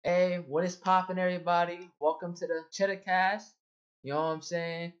Hey, what is poppin', everybody? Welcome to the Cheddar Cast. You know what I'm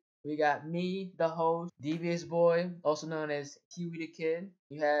saying? We got me, the host, Devious Boy, also known as Huey the Kid.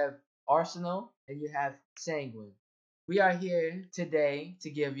 You have Arsenal, and you have Sanguine. We are here today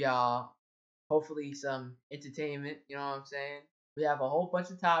to give y'all, hopefully, some entertainment. You know what I'm saying? We have a whole bunch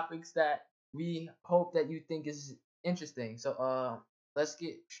of topics that we hope that you think is interesting. So, let's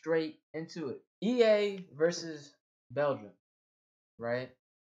get straight into it. EA versus Belgium, right?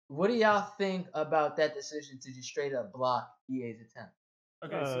 What do y'all think about that decision to just straight up block EA's attempt?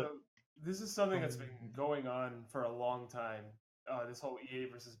 Okay, Uh, so this is something that's been Um, going on for a long time. This whole EA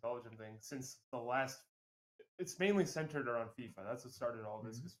versus Belgium thing since the last. It's mainly centered around FIFA. That's what started all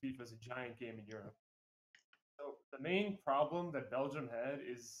this mhm. because FIFA is a giant game in Europe. So the main problem that Belgium had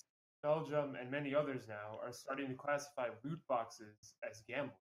is Belgium and many others now are starting to classify loot boxes as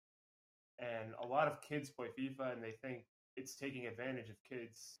gambling, and a lot of kids play FIFA and they think it's taking advantage of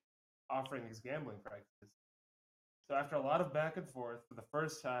kids offering these gambling practices. So after a lot of back and forth, for the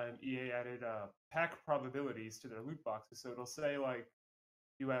first time, EA added pack probabilities to their loot boxes. So it'll say like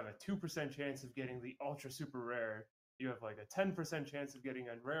you have a 2% chance of getting the ultra super rare. You have like a 10% chance of getting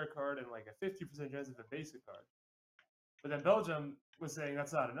a rare card and like a 50% chance of a basic card. But then Belgium was saying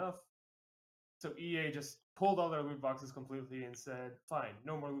that's not enough. So EA just pulled all their loot boxes completely and said, fine,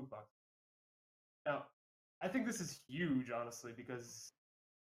 no more loot boxes. Now, I think this is huge, honestly, because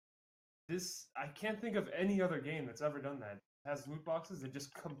this I can't think of any other game that's ever done that. Has loot boxes and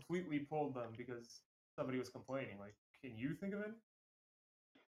just completely pulled them because somebody was complaining. Like, can you think of it?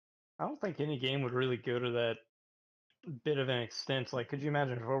 I don't think any game would really go to that bit of an extent. Like, could you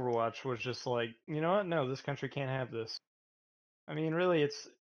imagine if Overwatch was just like, you know what? No, this country can't have this. I mean, really,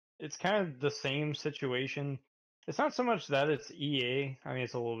 it's kind of the same situation. It's not so much that it's EA. I mean,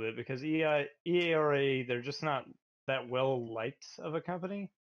 it's a little bit because EA they're just not that well liked of a company.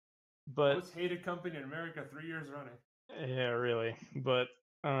 But Most hated company in America 3 years running. yeah, really. But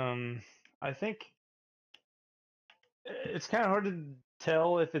um, I think it's kind of hard to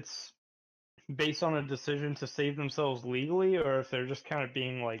tell if it's based on a decision to save themselves legally, or if they're just kind of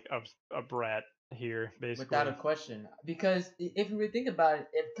being like a brat here, Without a basically. question, because if you really think about it,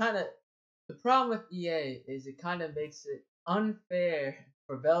 it kind of the problem with EA is it kind of makes it unfair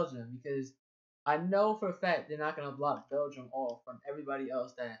for Belgium because I know for a fact they're not gonna block Belgium off from everybody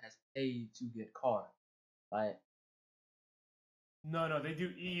else that has paid to get cards. Like No, no, they do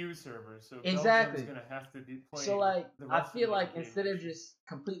EU servers, so Belgium's exactly. gonna have to be So playing like the I rest of feel the like in-game instead of action. just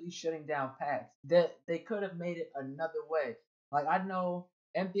completely shutting down packs, that they could have made it another way. Like I know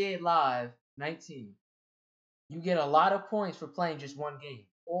NBA Live 19, you get a lot of points for playing just one game.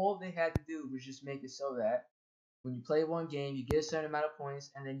 All they had to do was just make it so that when you play one game, you get a certain amount of points,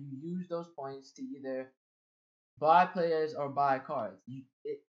 and then you use those points to either buy players or buy cards.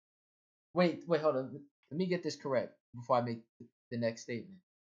 Wait, hold on. Let me get this correct before I make the next statement.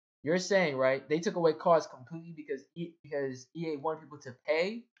 You're saying, right? They took away cards completely because EA wanted people to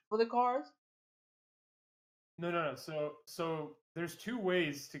pay for the cards. No, no, no. So there's two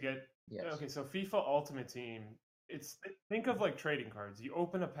ways to get. Yes. Okay, so FIFA Ultimate Team. It's think of like trading cards. You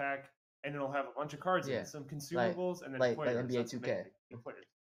open a pack and it'll have a bunch of cards in Yeah. it, some Like consumables, and then like players. NBA That's the main 2K. thing, the players.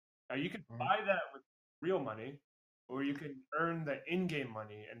 Now you can Mhm. buy that with real money, or you can earn the in-game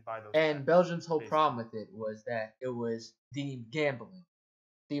money and buy those And packs. Belgium's whole Basically, problem with it was that it was deemed gambling,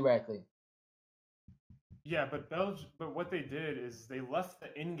 theoretically. yeah. But what they did is they left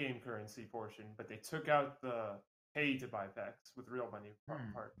the in-game currency portion, but they took out the pay to buy packs with real money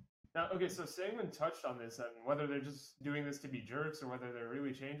Hmm. part. Now, okay, so Sangman touched on this and whether they're just doing this to be jerks or whether they're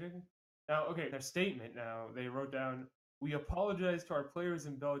really changing. Now, okay, their statement now, they wrote down, we apologize to our players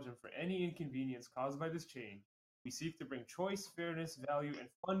in Belgium for any inconvenience caused by this change. We seek to bring choice, fairness, value, and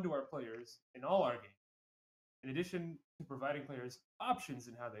fun to our players in all our games, in addition to providing players options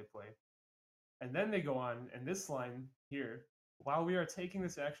in how they play. And then they go on, and this line here, while we are taking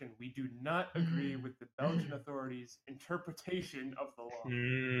this action, we do not agree with the Belgian authorities' interpretation of the law.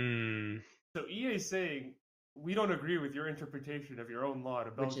 Hmm. So EA is saying we don't agree with your interpretation of your own law to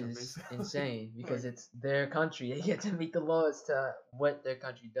Which Belgium, is basically. insane because like, it's their country. They get to meet the laws to what their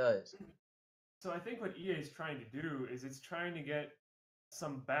country does, so I think what EA is trying to do is it's trying to get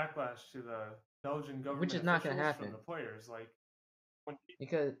some backlash to the Belgian which government is not gonna officials from happen the players. Like, when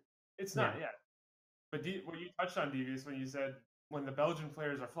because it's yeah. not yet. But what you touched on, Devious, when you said when the Belgian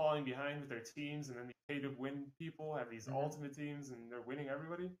players are falling behind with their teams and then the pay to win people have these Hmm. ultimate teams and they're winning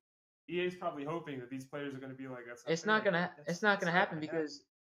everybody, EA is probably hoping that these players are going to be like, that's not It's fair. not But gonna it's not gonna it's not happen going to happen because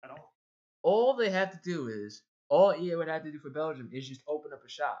at all. all they have to do is all EA would have to do for Belgium is just open up a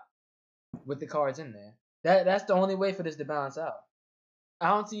shop with the cards in there. That's the only way for this to balance out. I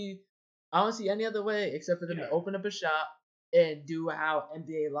don't see any other way except for them to Yeah. open up a shop and do how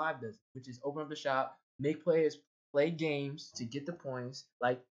NBA Live does, which is open up a shop, make players play games to get the points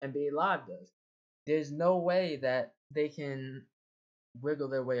like NBA Live does. There's no way that they can wiggle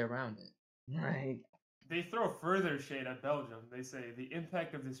their way around it. Like, They throw further shade at Belgium. They say the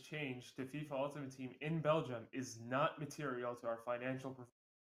impact of this change to FIFA Ultimate Team in Belgium is not material to our financial performance.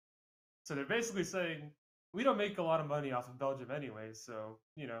 So they're basically saying we don't make a lot of money off of Belgium anyway, so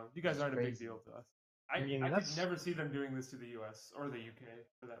you guys It's aren't a big crazy. deal to us. I mean, I could that's never see them doing this to the US or the UK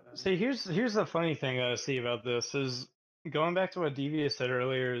for that matter. see. Here's the funny thing that I see about this is going back to what Devious said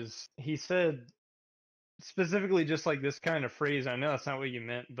earlier. Is he said specifically just like this kind of phrase? I know that's not what you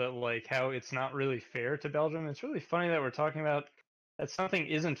meant, but like how it's not really fair to Belgium. It's really funny that we're talking about that something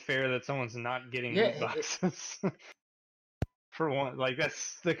isn't fair that someone's not getting Yeah, loot boxes. For one, like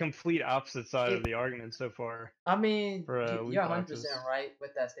that's the complete opposite side of it the argument so far I mean, for you're loot 100% boxes. right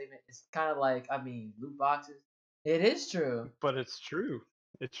with that statement. It's kind of like, loot boxes. It is true. But it's true.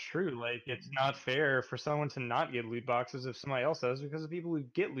 It's true. Like it's not fair for someone to not get loot boxes if somebody else does, because the people who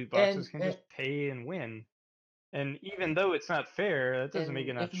get loot boxes And, can and just pay and win. And even though it's not fair, that doesn't make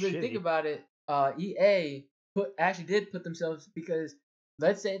and it not if you really think shitty. about it, EA actually did put themselves, because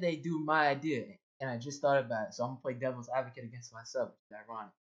let's say they do my idea, and I just thought about it, so I'm gonna play devil's advocate against myself, which is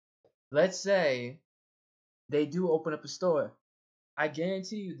ironic. Let's say they do open up a store. I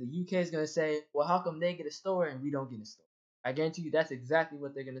guarantee you the UK is gonna say, well, how come they get a store and we don't get a store? I guarantee you that's exactly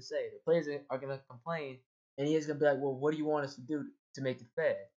what they're gonna say. The players are gonna complain, and EA's gonna be like, well, what do you want us to do to make it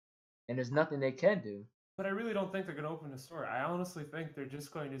fair? And there's nothing they can do. But I really don't think they're going to open a store. I honestly think they're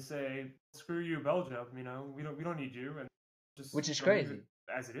just going to say, "Screw you, Belgium. We don't need you," and just Which is gonna leave crazy. it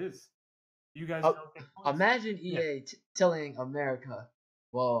as it is. You guys Uh, don't get points. Imagine Yeah. EA telling America,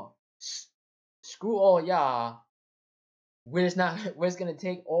 well, screw all y'all. We're just not. We're just gonna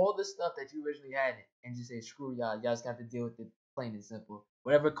take all the stuff that you originally had and just say, screw y'all. Y'all just got to deal with it, plain and simple.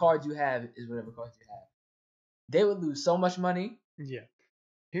 Whatever cards you have is whatever cards you have. They would lose so much money. Yeah.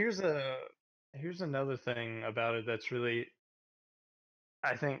 Here's another thing about it that's really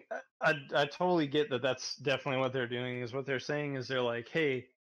I think I totally get that that's definitely what they're doing is what they're saying is they're like, hey,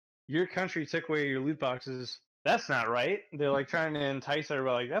 your country took away your loot boxes. That's not right. They're like trying to entice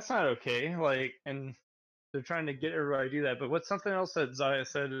everybody, like that's not okay. Like, and they're trying to get everybody to do that. But what's something else that Zaya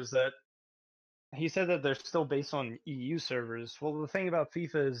said is that he said that they're still based on EU servers. Well, the thing about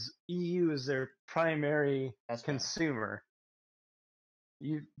FIFA is EU is their primary That's right. consumer.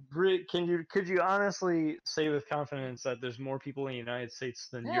 Could you honestly say with confidence that there's more people in the United States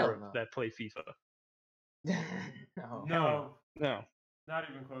than Hell Europe no. that play FIFA? No. Hell no. Not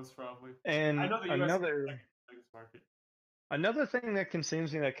even close, probably. And I know the US is the biggest market. another thing that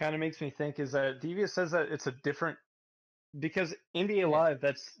consumes me that kind of makes me think is that Devious says that it's a different because NBA Live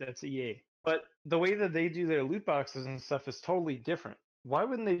that's EA, but the way that they do their loot boxes and stuff is totally different. Why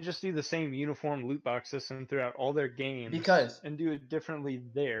wouldn't they just do the same uniform loot box system throughout all their games Because and do it differently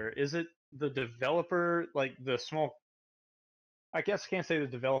there? Is it the developer, like the small I guess I can't say the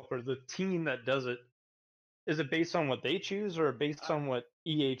developer, the team that does it, is it based on what they choose or based on what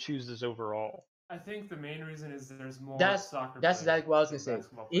EA chooses overall? I think the main reason is there's more soccer. That's exactly what I was gonna say.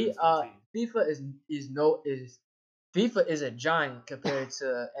 FIFA is a giant compared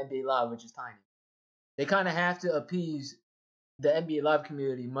to NBA Live, which is tiny. They kind of have to appease the NBA Live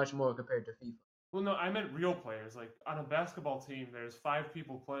community much more compared to FIFA. Well, no, I meant real players. Like on a basketball team, there's 5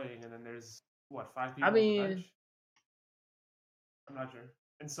 people playing, and then there's 5 people on the bench. I'm not sure.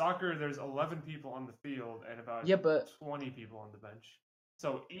 In soccer, there's 11 people on the field and about 20 people on the bench.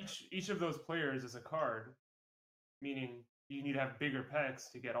 So each of those players is a card, meaning you need to have bigger packs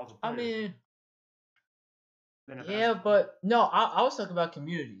to get all the players. But no, I was talking about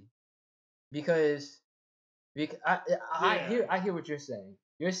community because I hear what you're saying.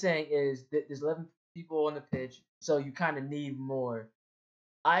 You're saying is that there's 11 people on the pitch, so you kind of need more.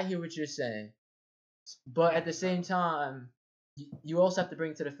 I hear what you're saying, but at the same time, you also have to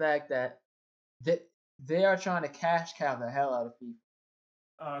bring to the fact that they are trying to cash cow the hell out of FIFA.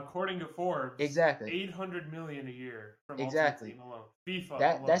 According to Forbes, exactly, $800 million a year from Ultimate Team alone. FIFA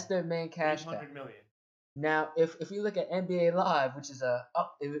alone, that's their main cash cow. $800 million. Now, if you look at NBA Live, which is an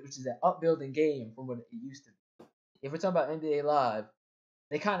upbuilding game from what it used to be, if we're talking about NBA Live,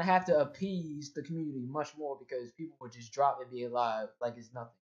 they kind of have to appease the community much more because people would just drop NBA Live like it's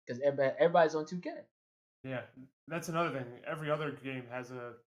nothing because everybody's on 2K. Yeah, that's another thing. Every other game has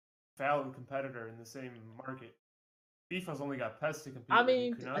a valid competitor in the same market. FIFA's only got PES to compete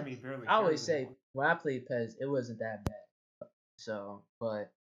with. Konami barely. I always say when I played PES, it wasn't that bad. So,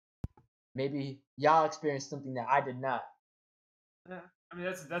 but maybe y'all experienced something that I did not. Yeah, I mean,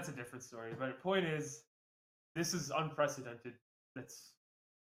 that's a different story. But the point is, this is unprecedented.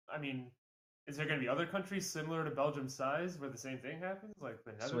 I mean, is there going to be other countries similar to Belgium's size where the same thing happens, like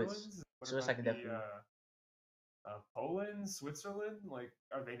the Netherlands? What Swiss, I about can the definitely. Poland, Switzerland? Like,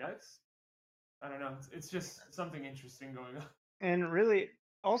 are they next? I don't know. It's just something interesting going on. And really,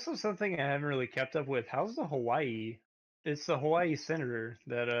 also something I haven't really kept up with. How's the Hawaii? It's the Hawaii senator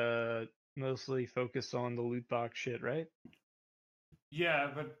that mostly focused on the loot box shit, right?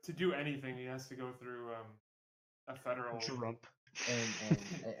 Yeah, but to do anything, he has to go through a federal. Trump. And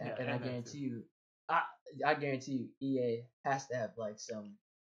I and guarantee you, I guarantee you, EA has to have like some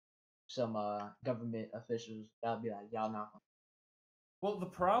government officials that'll be like, y'all not. Well, the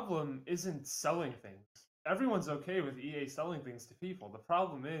problem isn't selling things. Everyone's okay with EA selling things to people. The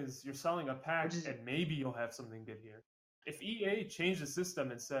problem is you're selling a pack and maybe you'll have something good here. If EA changed the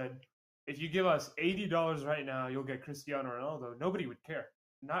system and said, if you give us $80 right now, you'll get Cristiano Ronaldo, nobody would care.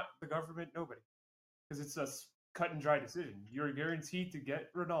 Not the government, nobody. Because it's a cut and dry decision. You're guaranteed to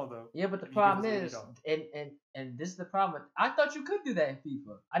get Ronaldo. Yeah, but the problem is, and this is the problem. I thought you could do that in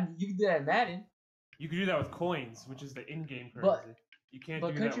FIFA. You could do that in Madden. You could do that with coins, which is the in-game currency. You can't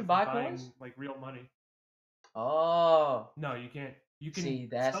do that with buying like real money. Oh. No, you can't. You can see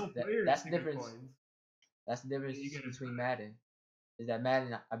that's the difference. Coins. That's the difference between Madden. Is that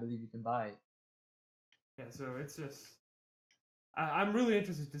Madden? I believe you can buy it. Yeah, so it's just. I'm really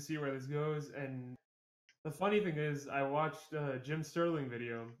interested to see where this goes, and the funny thing is, I watched Jim Sterling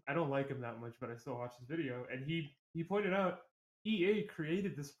video. I don't like him that much, but I still watched his video, and he pointed out EA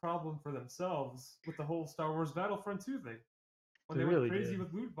created this problem for themselves with the whole Star Wars Battlefront 2 thing. When they went crazy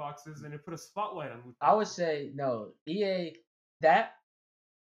with loot boxes, and it put a spotlight on loot boxes. I would say no. EA that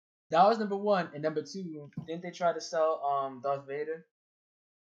was number one, and number two, didn't they try to sell Darth Vader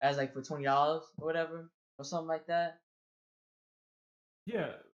as like for $20 or whatever or something like that?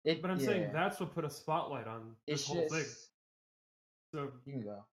 Yeah, but I'm saying that's what put a spotlight on this whole thing. So you can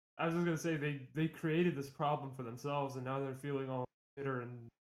go. I was just gonna say they created this problem for themselves, and now they're feeling all bitter and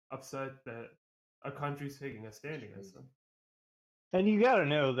upset that a country's taking a stand against them. And you gotta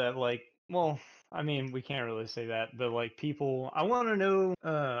know that, like, well, I mean, we can't really say that, but like people, I want to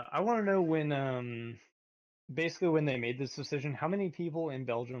know when, basically when they made this decision, how many people in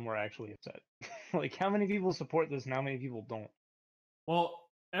Belgium were actually upset? Like, how many people support this and how many people don't? Well,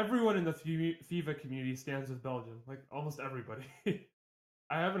 everyone in the FIFA community stands with Belgium, like almost everybody.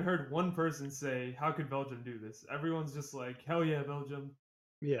 I haven't heard one person say, "How could Belgium do this?" Everyone's just like, "Hell yeah, Belgium!"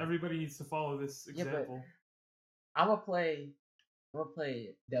 Yeah, everybody needs to follow this example. Yeah, I'm gonna play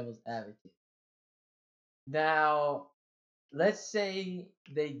devil's advocate. Now, let's say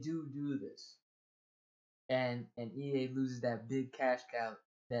they do this, and EA loses that big cash cow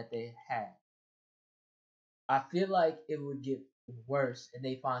that they had. I feel like it would get worse, and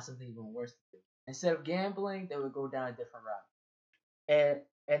they find something even worse to do. Instead of gambling, they would go down a different route.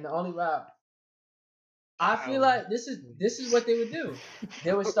 And the only route, I feel like this is what they would do.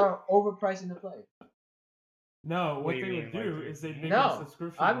 They would start overpricing the play. No, what they would do is they'd make a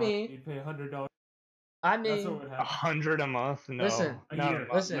subscription. I mean, you'd pay $100. I mean, $100 a month? No, listen, a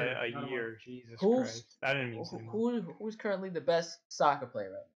year. Jesus Christ, that didn't mean something. Who's currently the best soccer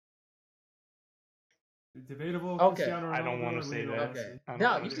player right now? Debatable. Okay, I don't want to say that. Okay,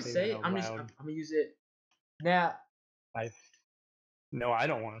 no, you can say it. I'm gonna use it now. No, I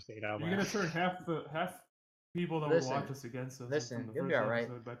don't want to say it out loud. You're gonna turn half people that would watch us against us. Listen, from the you'll first be all right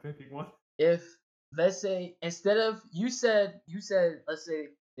episode by picking one. If let's say instead of you said let's say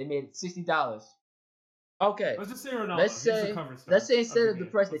they made $60. Okay. Let's just say Ronaldo. Let's say instead of the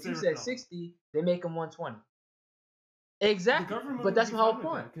price that you said $60, they make them $120. Exactly. But that's my whole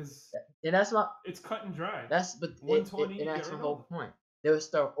point. And that's my. It's cut and dry. That's $120. And that's my whole point. They would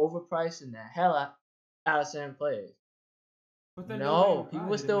start overpricing the hell out of certain players. But then no, people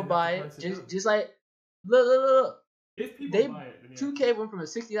would still buy it. Just like look. If people buy it, then 2K went from a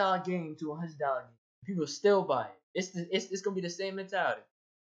 $60 game to a $100 game. People still buy it. It's gonna be the same mentality.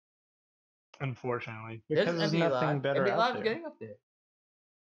 Unfortunately, because there's nothing better NBA out Live there. Getting up there.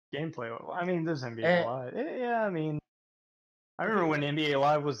 Gameplay. I mean, there's NBA Live. Yeah, I mean, I remember when NBA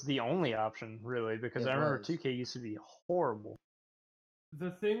Live was the only option, really, because I remember 2K used to be horrible.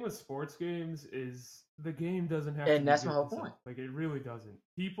 The thing with sports games is the game doesn't have to be and that's my whole point. Like, it really doesn't.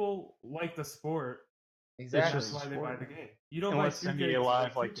 People like the sport. Exactly. That's why they buy the game. You don't Unless buy NBA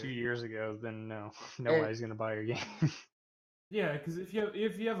Live like 2 years ago, then nobody's gonna buy your game. Yeah, because if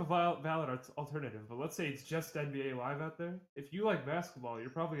you have a valid alternative, but let's say it's just NBA Live out there, if you like basketball, you're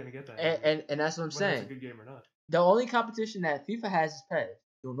probably gonna get that. And that's what I'm saying. It's a good game or not. The only competition that FIFA has is PES.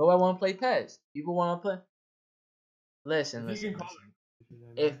 Nobody want to play PES. People want to play. Listen.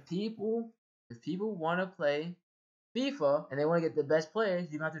 if people want to play FIFA and they want to get the best players,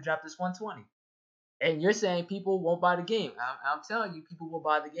 you have to drop this 120. And you're saying people won't buy the game. I'm telling you, people will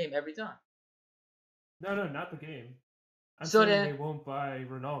buy the game every time. No, not the game. I'm So saying then, they won't buy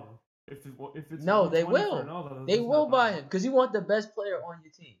Ronaldo. If it's no, they 120 for will. Ronaldo, They they'll will not buy buy him because you want the best player on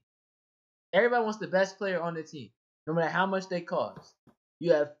your team. Everybody wants the best player on the team, no matter how much they cost.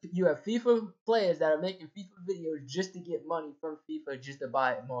 You have FIFA players that are making FIFA videos just to get money from FIFA, just to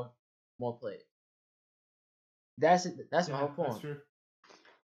buy more players. That's it. That's my whole point. That's true.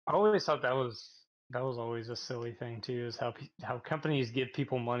 I always thought that was always a silly thing too, is how companies give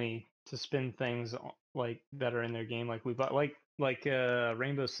people money to spend things like that are in their game. Like we bought like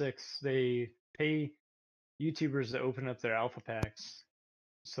Rainbow Six, they pay YouTubers to open up their alpha packs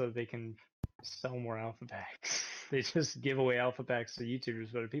so they can sell more alpha packs. They just give away alpha packs to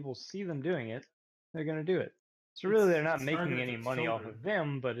YouTubers, but if people see them doing it, they're gonna do it. So really, they're not making targeted any at money off children. of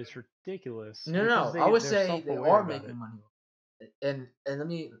them, but it's ridiculous. No, because I would they're say they self-aware are about making it. money, and let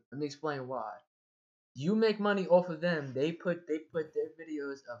me explain why. You make money off of them. They put their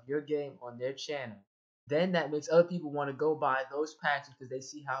videos of your game on their channel. Then that makes other people want to go buy those packs because they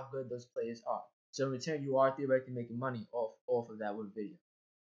see how good those players are. So in return, you are theoretically making money off of that one video.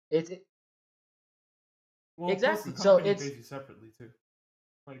 Well, Exactly. Plus the So company it's pays you separately too.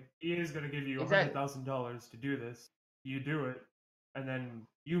 Like EA is going to give you exactly. $100,000 to do this. You do it, and then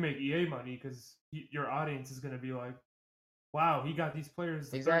you make EA money because your audience is going to be like, "Wow, he got these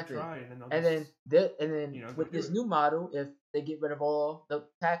players the Exactly. third try," and then with this new model, if they get rid of all the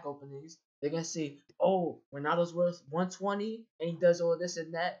pack openings, they're gonna see, oh, Ronaldo's worth 120 and he does all this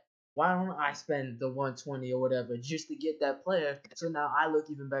and that. Why don't I spend the 120 or whatever just to get that player? So now I look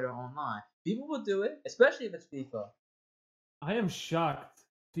even better online. People will do it, especially if it's FIFA. I am shocked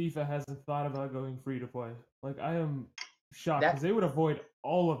FIFA hasn't thought about going free to play. Like I am shocked because they would avoid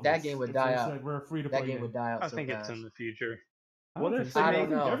all of That this game would if die they out. said we're a free to That play game would die out I so think it's fast. in the future. I What don't if think they so. I make don't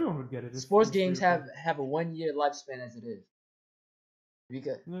think know. everyone would get it. If Sports it was games free-to-play. have a 1 year lifespan as it is.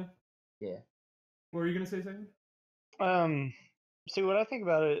 Because yeah. What were you gonna say, second? See, what I think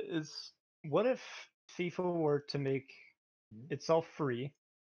about it is, what if FIFA were to make itself free,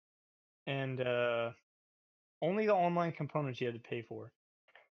 and only the online components you had to pay for?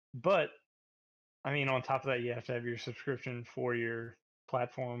 But I mean, on top of that, you have to have your subscription for your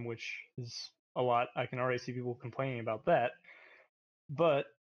platform, which is a lot. I can already see people complaining about that. But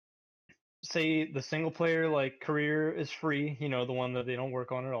say the single player like career is free, the one that they don't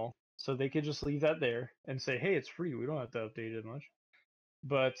work on at all. So they could just leave that there and say, hey, it's free. We don't have to update it much.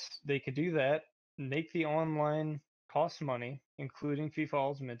 But they could do that, make the online cost money, including FIFA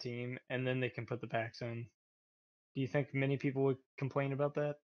Ultimate Team, and then they can put the packs in. Do you think many people would complain about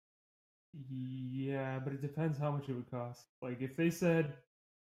that? Yeah, but it depends how much it would cost. Like if they said,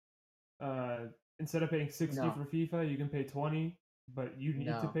 instead of paying 60 No. for FIFA, you can pay 20, but you need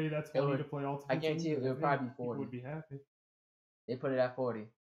to No. pay that It 20 would- to play Ultimate I guarantee Team, you, it would probably be people 40. would be happy. They put it at 40.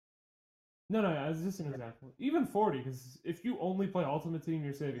 No, it's just an example. Even 40, because if you only play Ultimate Team,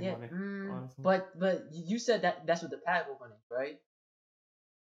 you're saving Yeah, money. Honestly. but you said that's what the pack opening, right?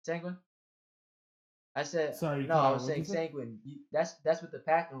 Sanguine? I said Sorry, you no. cut I out. was What'd saying you say? sanguine. That's what the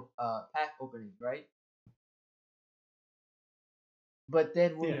pack opening, right? But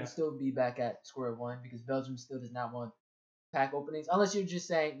then we'll Yeah. still be back at square one because Belgium still does not want pack openings unless you're just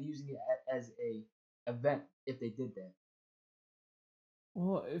saying using it as a event. If they did that,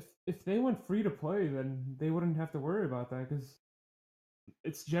 Well, if they went free to play, then they wouldn't have to worry about that because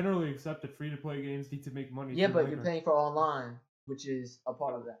it's generally accepted free to play games need to make money. yeah, through but you're micro. paying for online, which is a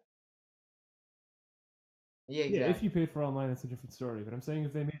part of that. Yeah, Yeah, exactly. if you paid for online, that's a different story. But I'm saying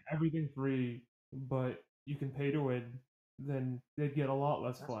if they made everything free, but you can pay to win, then they'd get a lot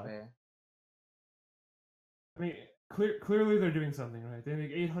less That's flack. fair. I mean, clearly they're doing something right. They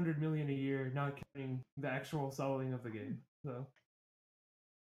make 800 million a year, not counting the actual selling of the game. So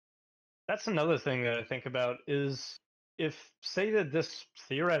That's another thing that I think about is, if, say that this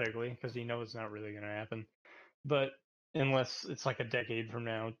theoretically, because it's not really going to happen, but unless it's like a decade from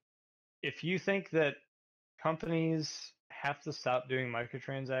now, if you think that companies have to stop doing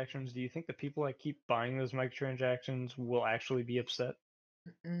microtransactions, do you think the people that keep buying those microtransactions will actually be upset?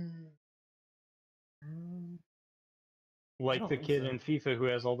 Like the kid in FIFA who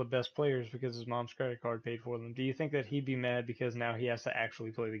has all the best players because his mom's credit card paid for them. Do you think that he'd be mad because now he has to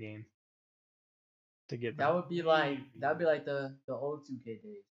actually play the game to get them? That would be like the old 2K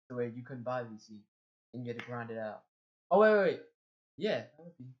days, to where you couldn't buy VC and you had to grind it out. Oh wait, yeah, that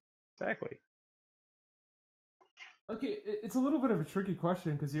would be. Exactly. Okay, it's a little bit of a tricky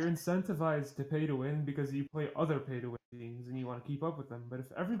question because you're incentivized to pay to win because you play other pay to win games and you want to keep up with them. But if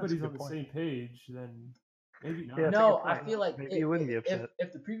everybody's on good the point. same page, then maybe not. Yeah, that's a No, good I point. feel like Maybe you wouldn't be upset.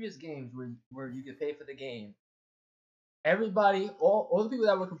 if the previous games where you could pay for the game, everybody, all the people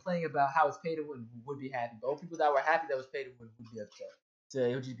that were complaining about how it's pay to win would be happy. But all the people that were happy that was pay to win would be upset. So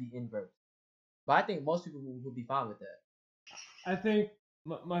it would just be inverse. But I think most people would be fine with that. I think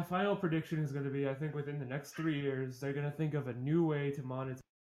my final prediction is going to be I think within the next 3 years they're going to think of a new way to monetize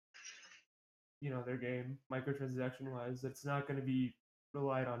their game microtransaction wise. It's not going to be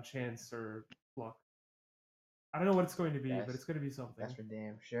relied on chance or luck. I don't know what it's going to be, but it's going to be something. That's for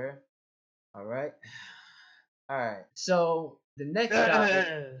damn sure. All right. All right. So the next topic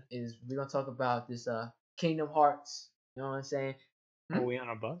is we're gonna talk about this Kingdom Hearts. You know what I'm saying? Are we on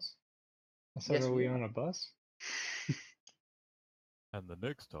a bus? I said, Yes, are we we are. on a bus? And the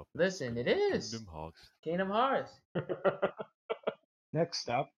next topic. Listen, it is Kingdom Hearts. Kingdom Hearts. Next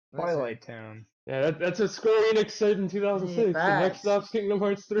stop, Listen. Twilight Town. Yeah, that's what Square Enix said in 2006. Yeah, The next facts. stop's Kingdom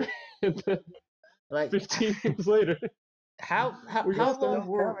Hearts 3. Like 15 years later. how We got long stuff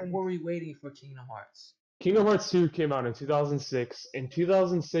were we waiting for Kingdom Hearts? Kingdom Hearts 2 came out in 2006. In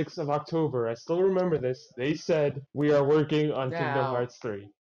 2006 of October, I still remember this, they said, we are working on Kingdom Now- Hearts 3.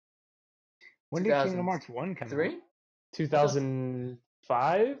 When did Kingdom Hearts 1 come out? 3?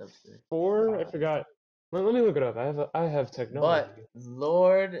 2005? That was 3. 4? I forgot. Let me look it up. I have technology. But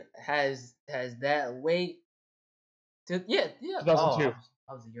Lord has that wait to yeah. 2002. Oh,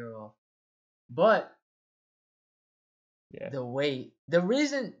 I was a year off. But Yeah. the wait, the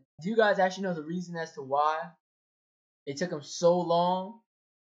reason. Do you guys actually know the reason as to why it took them so long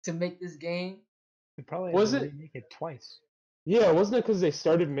to make this game? They probably Was had to it- remake it twice. Yeah, wasn't it because they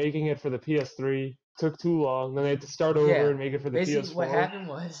started making it for the PS3, took too long, then they had to start over Yeah. and make it for the Basically, PS4? what happened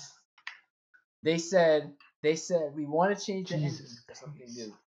was they said we want to change the engine Jesus to something Christ.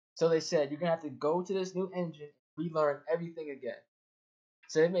 new. So they said you're gonna have to go to this new engine, relearn everything again.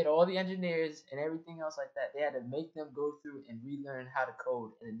 So they made all the engineers and everything else like that. They had to make them go through and relearn how to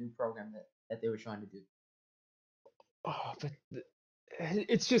code in a new program that they were trying to do. Oh, but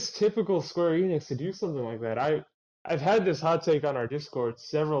it's just typical Square Enix to do something like that. I've had this hot take on our Discord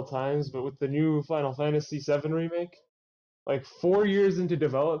several times, but with the new Final Fantasy VII remake, like 4 years into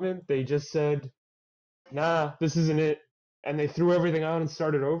development, they just said, "Nah, this isn't it," and they threw everything out and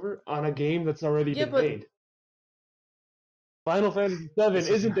started over on a game that's already Yeah, been but- made. Final Fantasy VII This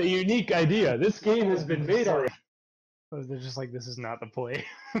is isn't a unique idea. This game has been made already. So they're just like, this is not the play.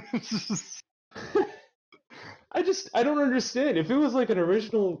 I don't understand. If it was like an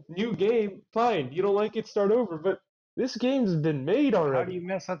original new game, fine. You don't like it, start over. But this game's been made already. How do you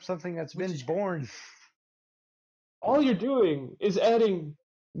mess up something that's Which been is- born? All you're doing is adding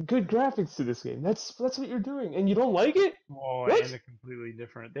good graphics to this game. That's what you're doing, and you don't like it? Oh, What? and they're completely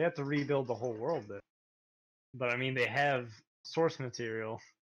different. They have to rebuild the whole world then. But I mean, they have source material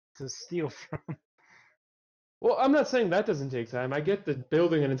to steal from. Well, I'm not saying that doesn't take time. I get that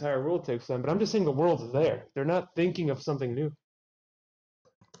building an entire world takes time, but I'm just saying the world's there. They're not thinking of something new.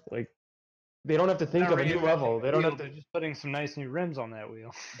 Like, they don't have to think Not of a new reinventing level. the They don't wheel, have to. they're just putting some nice new rims on that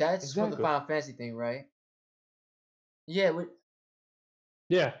wheel. That's from the Exactly. Final Fantasy thing, right? Yeah,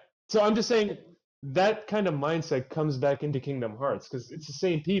 Yeah. So I'm just saying that kind of mindset comes back into Kingdom Hearts because it's the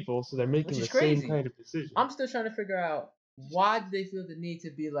same people, so they're making is the same crazy. kind of decision. I'm still trying to figure out why do they feel the need to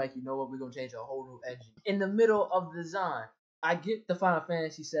be like, you know what, we're gonna change a whole new engine in the middle of the design. I get the Final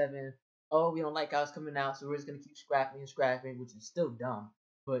Fantasy VII. Oh, we don't like how it's coming out, so we're just gonna keep scrapping and scrapping, which is still dumb.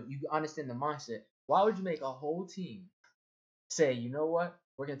 But you understand the mindset. Why would you make a whole team say, you know what,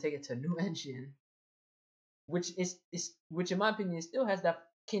 we're gonna take it to a new engine, which in my opinion still has that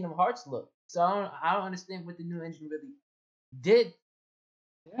Kingdom Hearts look. So I don't understand what the new engine really did.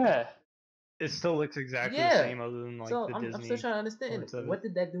 Yeah. It still looks exactly Yeah. the same, other than like So the I'm Disney. still trying to understand parts of what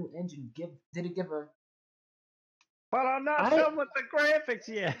did that new engine give? Did it give a But I'm not I- done with the graphics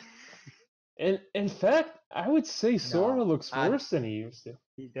yet. And in fact, I would say Sora No, looks I- worse than he used to.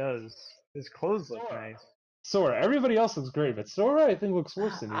 He does. His clothes look Sora. nice. Sora, everybody else looks great, but Sora I think looks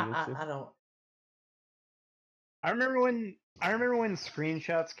worse than he used I to. don't. I remember when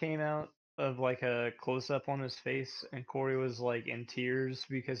screenshots came out of like a close up on his face, and Corey was like in tears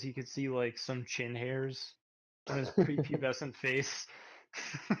because he could see like some chin hairs on his prepubescent face.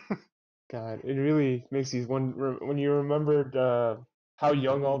 God, it really makes you wonder when you remembered how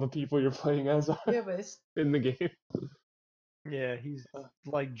young all the people you're playing as are Yeah, but it's in the game. Yeah, he's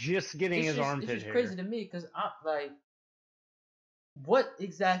like just getting his armpit it's just hair. crazy to me because I'm like, what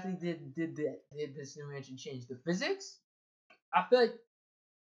exactly did this new engine change? The physics? I feel like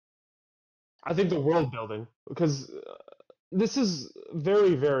I think the world building, because this is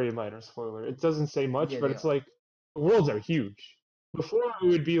very, very minor spoiler. It doesn't say much, Yeah, but they it's are. like the worlds are huge. Before it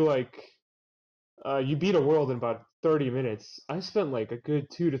would be like you beat a world in about 30 minutes. I spent like a good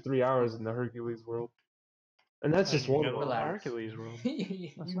 2 to 3 hours in the Hercules world, and that's I just didn't even one know there world. was a Relax. Hercules world. you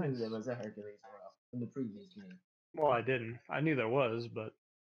That's knew nice. there was a Hercules world in the previous game. Well, I didn't. I knew there was, but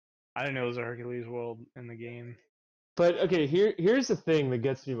I didn't know there was a Hercules world in the game. But okay, here's the thing that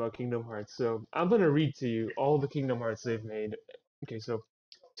gets me about Kingdom Hearts. So I'm gonna read to you all the Kingdom Hearts they've made. Okay, so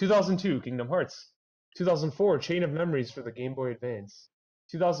 2002 Kingdom Hearts, 2004 Chain of Memories for the Game Boy Advance,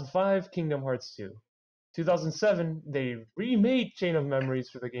 2005 Kingdom Hearts 2, 2007 they remade Chain of Memories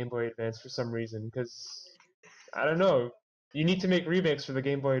for the Game Boy Advance for some reason because I don't know. You need to make remakes for the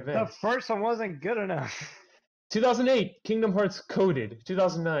Game Boy The Advance. first one wasn't good enough. 2008 Kingdom Hearts Coded.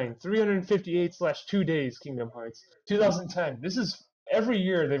 2009 358/2 days Kingdom Hearts. 2010 this is every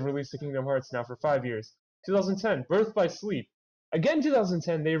year they've released a Kingdom Hearts now for 5 years. 2010 Birth by Sleep. Again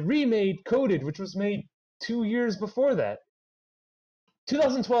 2010 they remade Coded, which was made 2 years before that.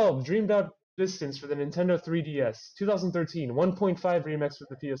 2012 Dreamed Out Distance for the Nintendo 3DS. 2013 1.5 remix for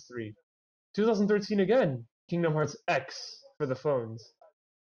the PS3. 2013 again Kingdom Hearts X for the phones.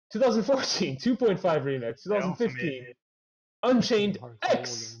 2014 2.5 remix. They also made 2015 a Unchained Kingdom Hearts mobile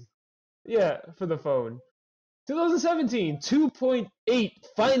X. game. Yeah, for the phone. 2017 2.8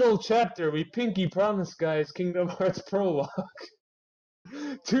 final chapter. We pinky promise, guys. Kingdom Hearts prologue.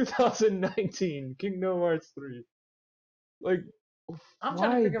 2019 Kingdom Hearts 3. Like, I'm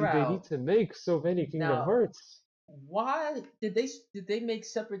trying to why figure do they need out to make so many Kingdom now Hearts? why did they make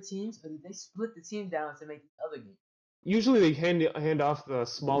separate teams or did they split the team down to make the other game? Usually they hand off the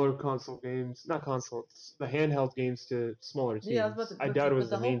smaller console games, not consoles, the handheld games to smaller Yeah, I was teams. about to, I doubt it was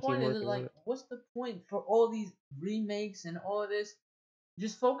but the the whole main team point is working on like, it. what's the point for all these remakes and all this?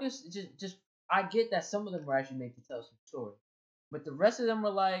 Just focus. Just. I get that some of them were actually made to tell some story, but the rest of them were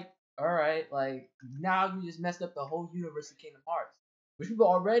like, all right, like now you just messed up the whole universe of Kingdom Hearts, which people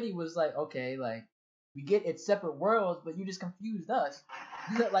already was like, okay, like we get it's separate worlds, but you just confused us.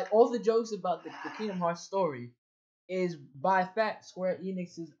 Like all the jokes about the Kingdom Hearts story is by fact Square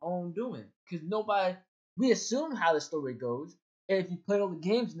Enix's own doing. Because nobody, we assume how the story goes. And if you play all the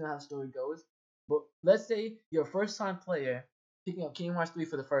games, you know how the story goes. But let's say you're a first time player picking up Kingdom Hearts 3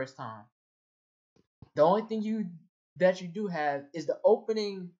 for the first time. The only thing you do have is the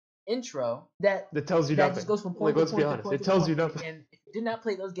opening intro that tells you that nothing. just goes from Like, point to let's be point to honest, point it to tells point. you nothing. And if you did not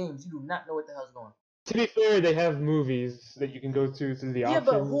play those games, you do not know what the hell's going on. To be fair, they have movies that you can go to through the Yeah,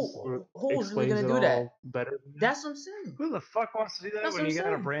 but options. Or who's really explains gonna it do that? all better. That's what I'm saying. Who the fuck wants to do that That's when what you I'm got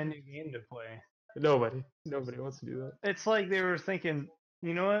a saying. brand new game to play? Nobody wants to do that. It's like they were thinking,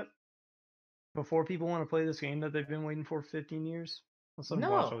 you know what? Before people want to play this game that they've been waiting for 15 years, let's let them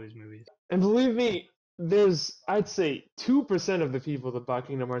watch No. all these movies. And believe me, I'd say 2% of the people that bought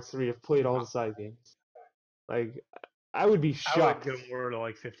Kingdom Hearts 3 have played all the side games. Like, I would be I shocked. would go more to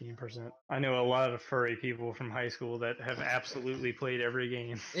like 15%. I know a lot of furry people from high school that have absolutely played every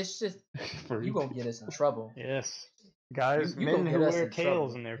game. It's just For you gonna get us in trouble. Yes, guys, You men gonna who get us wear in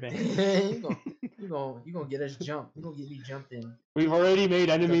tails trouble. in their pants. you gonna get us jumped. You gonna get me jumped in. We've already made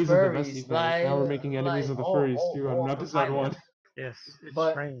enemies of the furries, Vesty fans. Now we're making enemies of the furries too on episode 1. Yes, it's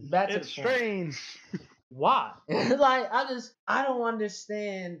But strange. back to It's the point. strange. Why? Like I don't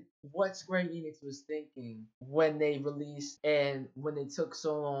understand what Square Enix was thinking when they released and when they took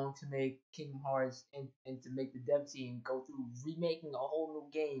so long to make Kingdom Hearts and to make the dev team go through remaking a whole new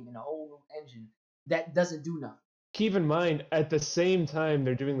game and a whole new engine that doesn't do nothing. Keep in mind, at the same time,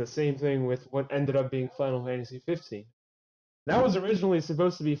 they're doing the same thing with what ended up being Final Fantasy 15. That was originally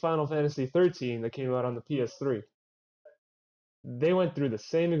supposed to be Final Fantasy 13 that came out on the PS3. They went through the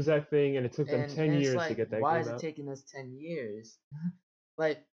same exact thing, and it took them 10 it's years like, to get that why game is it out. taking us 10 years?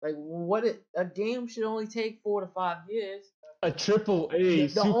 like a game should only take 4 to 5 years. A triple A, The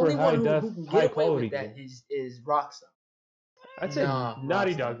super only high one def, who can high get away quality with that game. is Rockstar. I'd say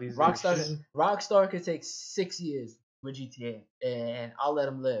Naughty Dog these days. Rockstar could take 6 years with GTA, and I'll let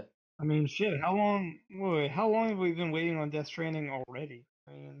them live. I mean, shit. How long? Wait, how long have we been waiting on Death Stranding already?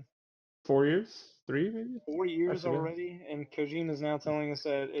 I mean, 4 years? 3 maybe? 4 years forget. already, and Kojima's now telling us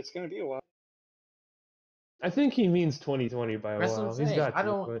that it's going to be a while. I think he means 2020 by a That's what while. I'm He's saying. got to,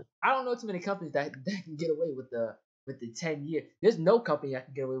 I don't know too many companies that can get away with the 10 year. There's no company that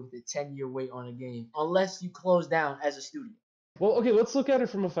can get away with the 10-year wait on a game unless you close down as a studio. Well, okay, let's look at it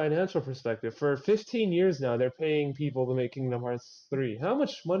from a financial perspective. For 15 years now, they're paying people to make Kingdom Hearts 3. How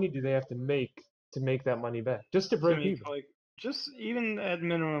much money do they have to make that money back? Just to break even. Like, just even at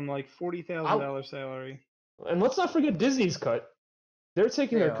minimum, like $40,000 salary. And let's not forget Disney's cut. They're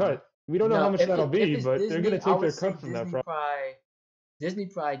taking their cut. We don't know how No, much that'll if be, it's but they're Disney, gonna I take their would say cut from that. Disney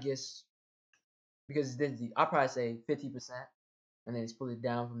probably gets, because it's Disney. I'll probably say 50%, and then split it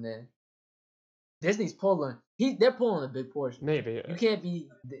down from there. Disney's pulling. They're pulling a big portion. Maybe. You can't be.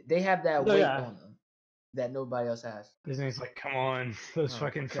 They have that No, weight yeah. on them that nobody else has. Disney's like, come on, those Oh,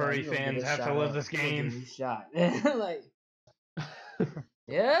 fucking okay, furry you gonna get fans a have to shot live up. this You gonna get a game. new shot. Like,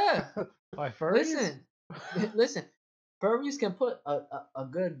 yeah. By furries? Listen. Furries can put a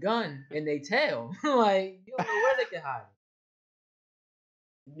good gun in their tail. Like, you don't know where they can hide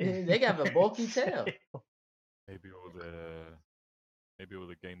it. They got a bulky tail. Maybe all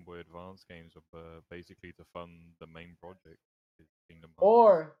the Game Boy Advance games are basically to fund the main project. Kingdom Hearts.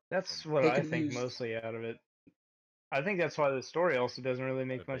 Or That's what they I could think use- mostly out of it. I think that's why the story also doesn't really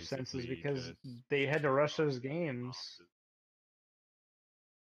make They're much sense, is basically because just they had to rush those games.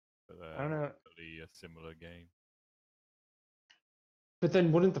 But I don't know. a similar game. But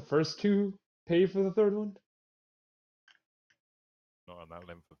then wouldn't the first two pay for the third one? Not on that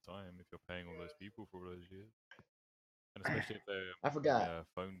length of time if you're paying all those people for all those years. And especially if they're I forgot.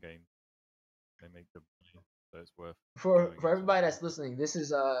 phone games. They make the money, so it's worth For going into everybody it. that's listening, this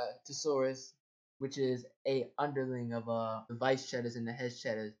is Thesaurus, which is a underling of the Vice Cheddars and the Head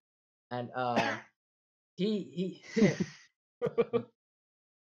Cheddars, and he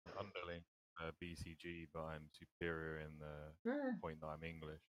Underling BCG, but I'm superior in the point that I'm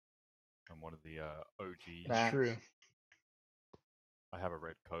English. I'm one of the OG. Facts. True. I have a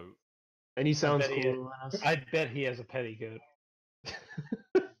red coat. And he sounds bet he cool. I bet he has a petticoat.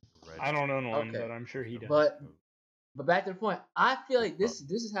 Red I don't own one, Okay. but I'm sure he does. But back to the point, I feel like this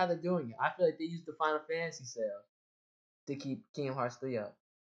is how they're doing it. I feel like they use the Final Fantasy sales to keep Kingdom Hearts 3 up.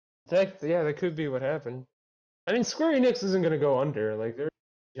 Yeah, that could be what happened. I mean, Square Enix isn't gonna go under. Like, they're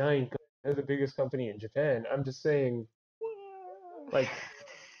a giant. They're the biggest company in Japan. I'm just saying,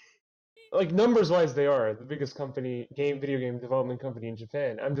 like numbers wise, they are the biggest video game development company in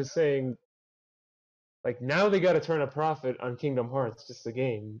Japan. I'm just saying, like, now they got to turn a profit on Kingdom Hearts, just the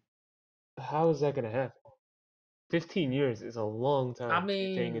game. How is that gonna happen? 15 years is a long time I to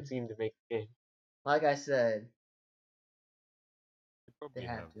be paying a mean, team to make a game. like I said, They probably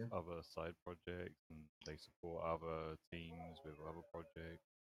have have to. other side projects and they support other teams with other projects.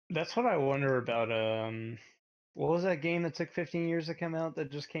 That's what I wonder about. What was that game that took 15 years to come out? That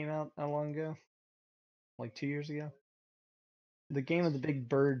just came out how long ago? Like 2 years ago. The game of the big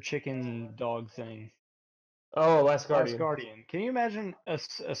bird, chicken, dog thing. Oh, Last Guardian. Last Guardian. Can you imagine a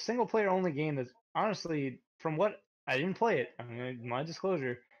single player only game that's honestly, from what I didn't play it. I mean, my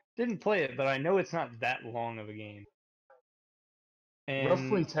disclosure, didn't play it, but I know it's not that long of a game. And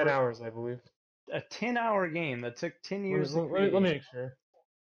Roughly 10 hours, I believe. A 10-hour game that took 10 years to Let create. me make sure.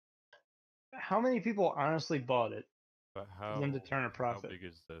 How many people honestly bought it? But For them to turn a how profit. big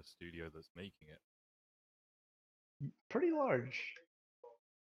is the studio that's making it? Pretty large.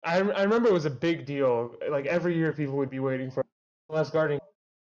 I remember it was a big deal. Like, every year people would be waiting for Last Guardian.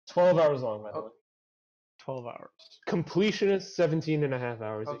 12 hours long, by the way. 12 hours. Completionist, 17 and a half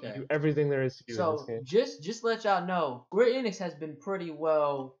hours. Okay. You do everything there is to do in so this game. just let y'all know, Square Enix has been pretty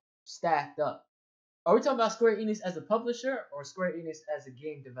well stacked up. Are we talking about Square Enix as a publisher or Square Enix as a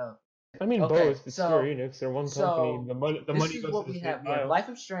game developer? I mean, Okay, both. It's Square Enix. They're one company. The money this is goes what to the we same have. We have pile. Life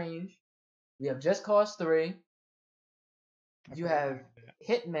of Strange. We have Just Cause 3. You have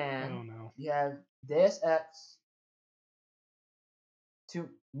Hitman. I don't know. You have Deus Ex. Tomb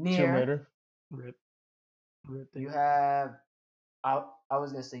Nier. Raider. Rip. You have. I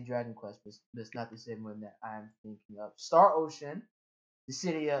was gonna say Dragon Quest, but that's not the same one that I'm thinking of. Star Ocean,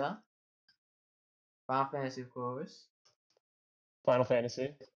 Dissidia, Final Fantasy, of course. Final Fantasy.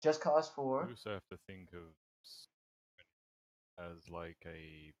 Just Cause You 4. also have to think of as like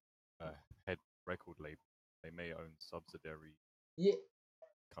a head record label. They may own subsidiary Yeah,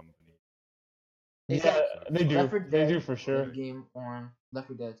 company. exactly. They do. Left 4 They Dead, do for sure. the game on Left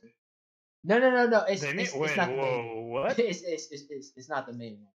 4 Dead 2. No. It's They it's wait, not the main whoa, one. what? It's not the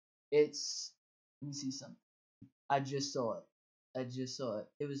main one. It's, let me see something. I just saw it.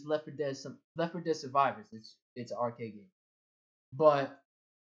 It was Left 4 Dead Survivors. It's an arcade game. But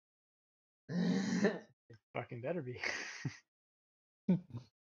Fucking better be.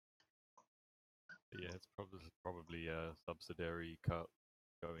 But yeah, it's probably a subsidiary cut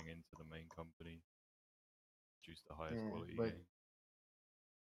going into the main company. Produce the highest Yeah, quality but game.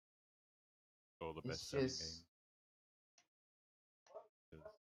 Or the it's best selling just- game.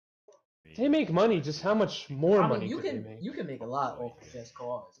 They make money. Just how much more I money mean, you could they can make? you can make a lot off of Just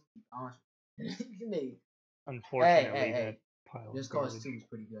Cause. To be honest, you can make. Unfortunately, Hey. that pile of Just Cause garbage. 2 is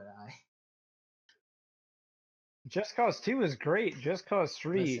pretty good. Just Cause 2 is great. Just Cause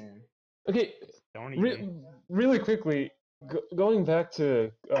 3, Listen, Okay, Don't even. really quickly, going back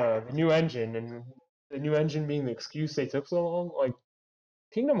to the new engine and the new engine being the excuse they took so long, like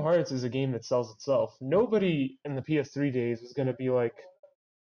Kingdom Hearts is a game that sells itself. Nobody in the PS3 days was gonna be like,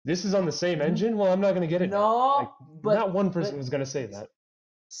 "This is on the same engine. Well, I'm not gonna get it now." Like, No, not one person but was gonna say that.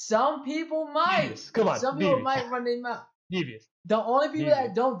 some people might. Devious, come on, Some people devious, might run their mouth. devious. The only people Devious.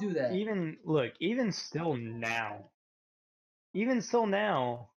 that don't do that. Even still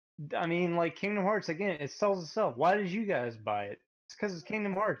now, I mean, like Kingdom Hearts again, it sells itself. Why did you guys buy it? It's because it's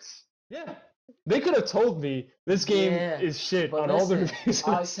Kingdom Hearts. Yeah, they could have told me this game Yeah, is shit but on all the listen, reviews,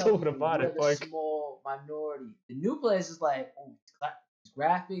 and I I'll still tell would have you, bought we're it. the Like, small minority. The new players is like, oh, it's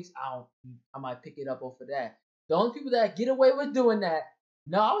graphics. I might pick it up over that. The only people that get away with doing that,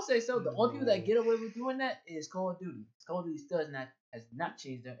 no, I would say so. The only people that get away with doing that is Call of Duty. Call of Duty still has not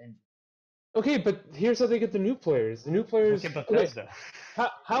changed their engine. okay, but here's how they get the new players. The new players. Look at Okay, Bethesda.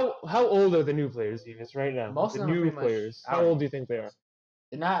 how old are the new players, Venus, right now? Most The of them are new pretty much players. How our old do you age. think they are?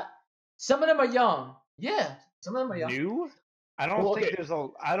 They're not. Some of them are young. Yeah, some of them are young. New? I don't Well, think okay. there's a.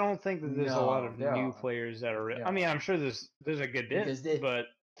 I don't think that there's a lot No, of there new are. players that are. There I mean, are. I'm sure there's a good bit, Because they, but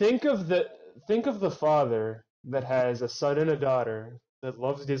Think of the father that has a son and a daughter that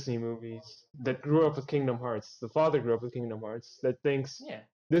loves Disney movies, that grew up with Kingdom Hearts. The father grew up with Kingdom Hearts, that thinks yeah,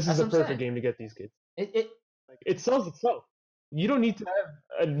 this is that's the what I'm perfect saying. game to get these kids. It Like, it sells itself. You don't need to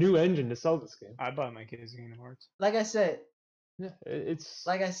have a new engine to sell this game. I buy my kids Kingdom Hearts. like I said, Yeah, it's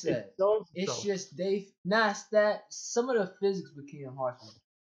like I it said, sells it's itself. just it's that some of the physics with Kingdom Hearts,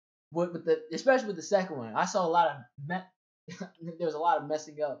 with the especially with the second one, I saw a lot of there was a lot of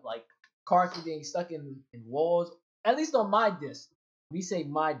messing up, like cards were getting stuck in walls. At least on my disc, we say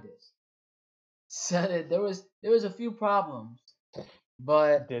my disc. So that there was a few problems,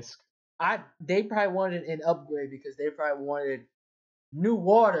 but Disc. they probably wanted an upgrade because they probably wanted new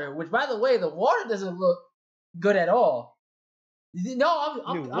water. Which, by the way, the water doesn't look good at all. No,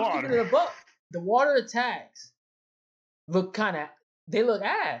 I'm keeping water. it above. The water attacks look they look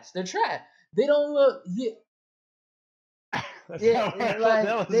ass. They're trash. They don't look. That's Yeah, not where I thought like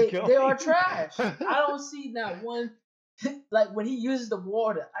that was they going. are trash. I don't see not one. Like when he uses the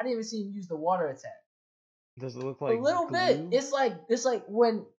water, I didn't even see him use the water attack. Does it look like A little glue? bit. It's like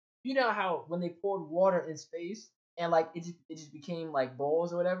when you know how when they poured water in space and like it just became like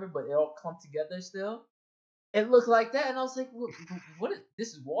balls or whatever, but it all clumped together still. It looked like that, and I was like, "What? This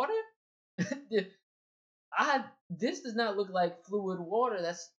is water? This does not look like fluid water.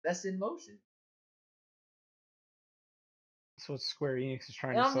 That's in motion." That's what Square Enix is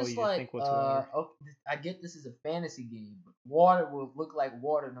trying And to I'm sell just you to think like, what's water. okay, I get this is a fantasy game, but water will look like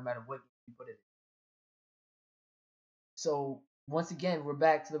water no matter what you put it in. So once again, we're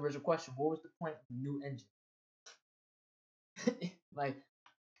back to the original question: what was the point of the new engine? like,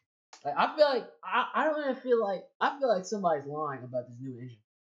 I feel like I don't even feel like I feel like somebody's lying about this new engine.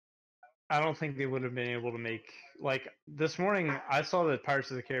 I don't think they would have been able to make like this morning. I saw that Pirates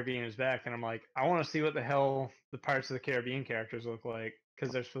of the Caribbean is back, and I'm like, I want to see what the hell the Pirates of the Caribbean characters look like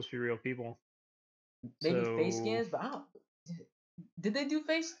because they're supposed to be real people. Maybe So face scans, but I don't. Did they do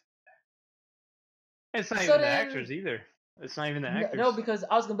face? it's not So even the then- actors either. It's not even the actors. No, because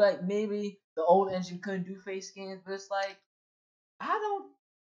I was gonna be like maybe the old engine couldn't do face scans, but it's like I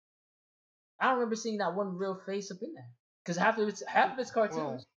don't remember seeing that one real face up in there because half of it's cartoons.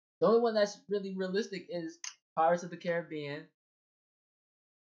 Well, The only one that's really realistic is Pirates of the Caribbean.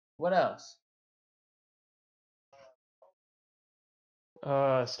 What else?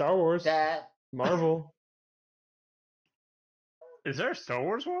 Star Wars, That Marvel, is there a Star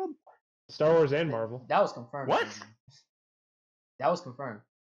Wars world? Star Wars and Marvel. that was confirmed. What? That was confirmed.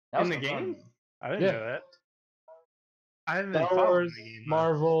 That In was the confirmed. game? I didn't Yeah. know that. I haven't been Star following Wars, the game.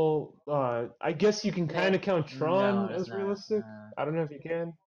 Marvel. I guess you can kind of count Tron No, it's as not, realistic. nah. I don't know if you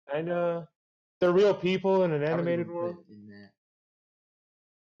can. Kinda. They're real people in an I wouldn't animated even world. put it in that.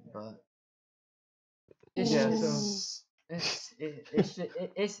 But it's Yeah, just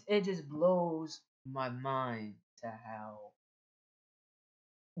it just blows my mind to how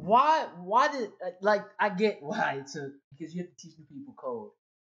why did like I get why it took because you have to teach new people code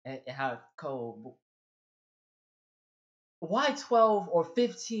and how to code. But why 12 or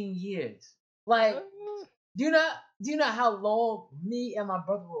 15 years? Like do you know how long me and my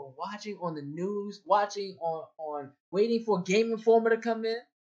brother were watching on the news, watching on waiting for Game Informer to come in?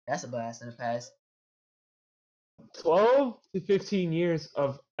 That's a blast in the past. 12 to 15 years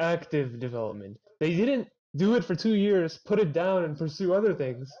of active development. They didn't do it for 2 years, put it down, and pursue other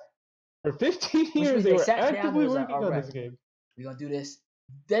things. For 15 Which years, means they they were sat down and actively was like, working on "Alright, this game. we're gonna do this."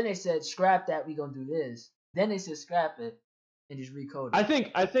 Then they said, "Scrap that. We're gonna do this." Then they said, "Scrap it." and just recode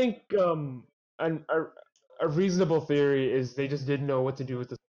it. I think a reasonable theory is they just didn't know what to do with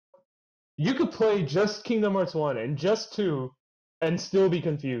this. You could play just Kingdom Hearts 1 and just 2 and still be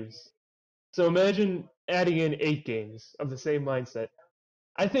confused. So imagine adding in 8 games of the same mindset.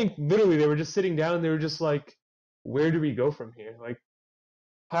 I think literally they were just sitting down and they were just like, where do we go from here? Like,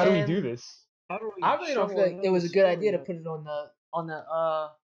 how do we do And this? How do we I really don't show feel like it another was a good idea to story? put it on the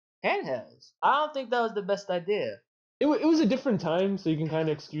handhelds. I don't think that was the best idea. It was a different time, so you can kind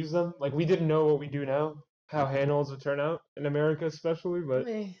of excuse them. Like, we didn't know what we do now, how handholds would turn out in America especially, but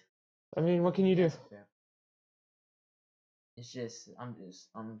I mean, what can you do? that's fair. It's just I'm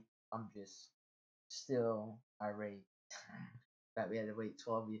just still irate that we had to wait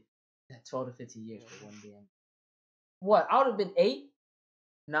 12 to 15 years for one damn. What? I would have been 8,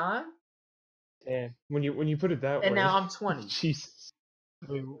 9, Damn, when you put it that and way. now I'm 20. Jesus.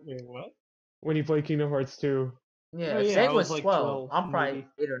 Wait, what? When you play Kingdom Hearts 2. Yeah, Oh, yeah, Shane I was was like 12. 12, I'm probably maybe.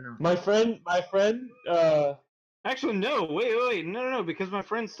 8 or 9. My friend, Actually, no. Wait. No. Because my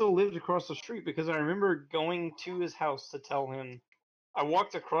friend still lived across the street. Because I remember going to his house to tell him. I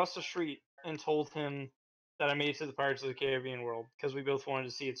walked across the street and told him that I made it to the Pirates of the Caribbean world because we both wanted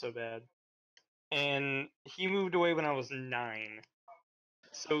to see it so bad. And he moved away when I was 9.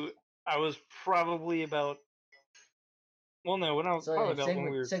 So I was probably about. Well, no, when I was So probably yeah, about when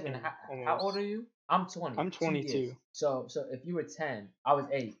we were segment, 10. how old are you? I'm 20. I'm 2 years. 22. So if you were 10, I was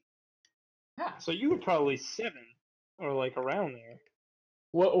 8. How? So you were probably 7 or like around there.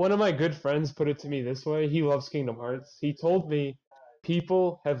 one of my good friends put it to me this way. He loves Kingdom Hearts. He told me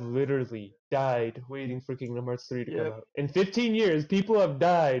people have literally died waiting for Kingdom Hearts 3 to come Yep. out. In 15 years, people have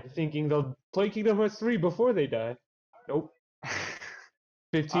died thinking they'll play Kingdom Hearts 3 before they die. Nope.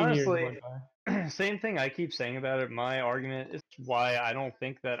 15 years Honestly, went by. same thing I keep saying about it. My argument is why I don't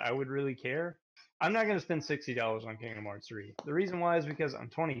think that I would really care. I'm not going to spend $60 on Kingdom Hearts 3. The reason why is because I'm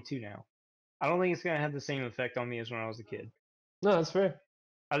 22 now. I don't think it's going to have the same effect on me as when I was a kid. No, that's fair.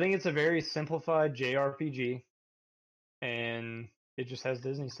 I think it's a very simplified JRPG, and it just has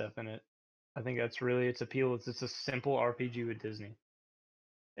Disney stuff in it. I think that's really its appeal. It's a simple RPG with Disney.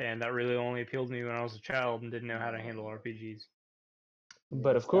 And that really only appealed to me when I was a child and didn't know how to handle RPGs.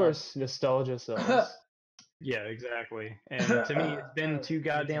 But of course, nostalgia sells. Yeah, exactly. And to me, it's been too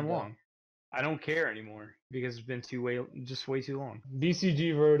goddamn long. I don't care anymore because it's been way too long.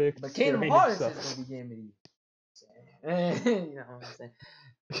 BCG verdict. But Kingdom Hearts is going to be game of the year. You know what I'm saying?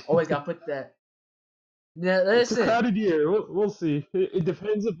 Always got to put that. Yeah, It's a listen. crowded year. We'll see. It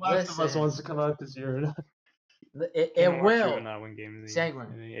depends if Last of Us Listen. wants to come out this year or not. It Kingdom Hearts 2 will. will not win Game of the Year. Sanguine.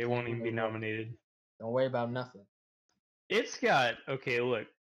 I mean, it won't even be It will. nominated. Don't worry about nothing. It's got look.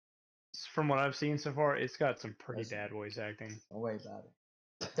 From what I've seen so far, it's got some pretty Listen. bad voice acting. Don't worry about it.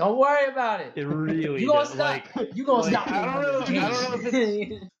 Don't worry about it. It really You gonna does. stop? Like, You gonna stop? I don't know if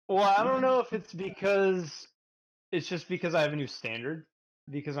it's. Well, I don't know if it's because it's just because I have a new standard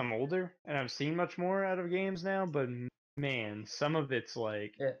because I'm older and I've seen much more out of games now. But man, some of it's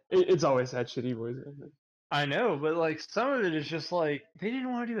like It's always had shitty voice acting. I know, but like some of it is just like they didn't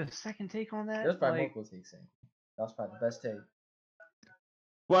want to do a second take on that. That was probably like, multiple takes. That was probably the best take.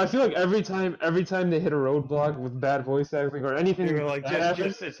 Well, I feel like every time they hit a roadblock with bad voice acting or anything, they were like, bad happens-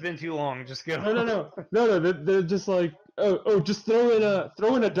 just it's been too long. Just go. No. They're just like, just throw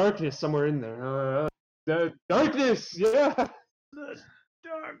in a darkness somewhere in there. The darkness, yeah,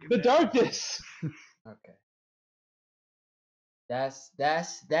 the darkness. Okay. That's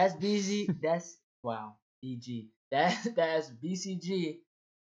BZ. That's wow. BG. That's BCG.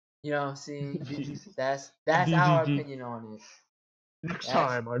 You know, see, that's our BGG. opinion on it. Next That's-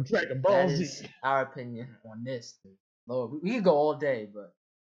 time on Dragon Ball That Z. is our opinion on this. Lord, we could go all day, but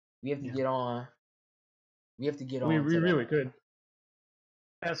we have to get on. We have to get on. We to really that. could.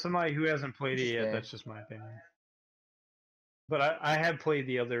 As somebody who hasn't played it yet, Fair. that's just my opinion. But I have played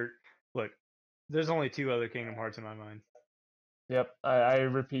the other. Look, there's only 2 other Kingdom Hearts in my mind. Yep, I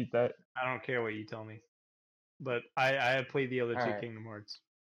repeat that. I don't care what you tell me. But I have played the other 2 Alright. Kingdom Hearts.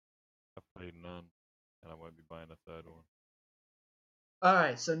 I've played none, and I won't be buying a third one. All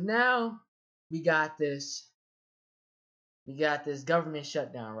right, so now we got this. We got this government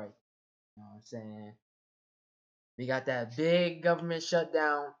shutdown, right? You know what I'm saying? We got that big government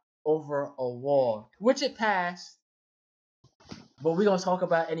shutdown over a wall, which it passed. But we're gonna talk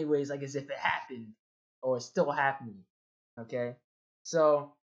about it anyways, like as if it happened or it's still happening. Okay,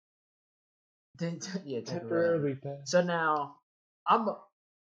 so yeah, Temporarily passed. So now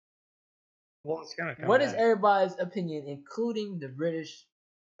Well, it's gonna come what is back. everybody's opinion, including the British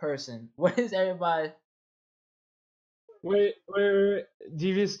person? What is everybody? Wait.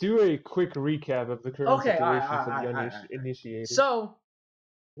 Devious, do a quick recap of the current Okay, all right, situation all for right, the all right, all right. uninitiated. So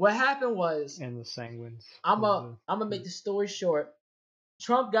what happened was, And the sanguines. I'm of gonna make the story short.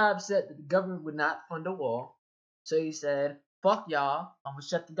 Trump got upset that the government would not fund a wall, so he said, "Fuck y'all, I'm gonna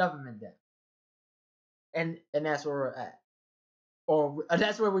shut the government down," and that's where we're at, or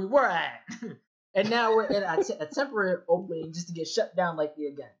that's where we were at, and now we're in a temporary opening just to get shut down likely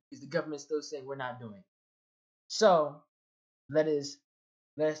again because the government's still saying we're not doing it. So let us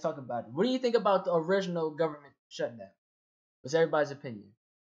talk about it. What do you think about the original government shutdown? What's everybody's opinion?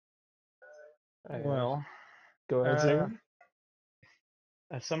 Well, Go ahead, Sam.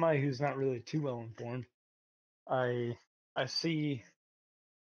 as somebody who's not really too well informed, I I see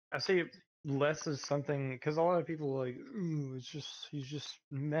it less as something because a lot of people are like, ooh, he's just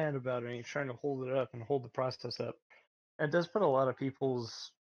mad about it. And he's trying to hold it up and hold the process up. And it does put a lot of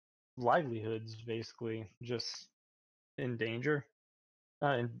people's livelihoods basically just in danger.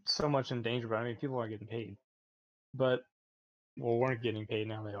 Not in so much in danger, but I mean people aren't getting paid. But well, weren't getting paid,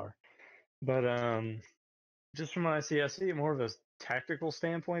 now they are. But just from what I see it more of a tactical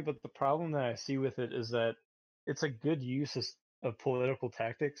standpoint. But the problem that I see with it is that it's a good use of political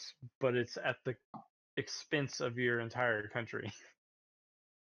tactics, but it's at the expense of your entire country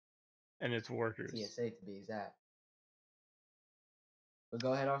and its workers. TSA to be exact. But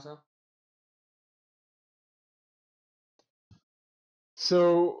go ahead, Arsenal.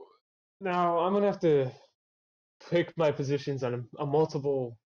 So now I'm gonna have to pick my positions on a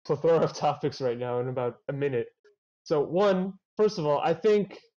multiple plethora of topics right now in about a minute. So first of all, I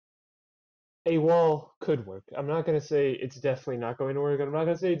think a wall could work. I'm not gonna say it's definitely not going to work. I'm not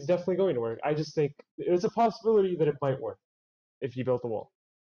gonna say it's definitely going to work. I just think there's a possibility that it might work if you built a wall.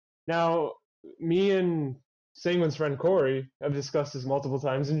 Now, me and Sanguine's friend Corey have discussed this multiple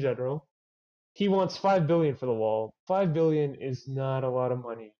times in general. He wants $5 billion for the wall. $5 billion is not a lot of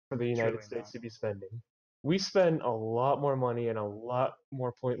money for the United Truly States not. to be spending. We spend a lot more money and a lot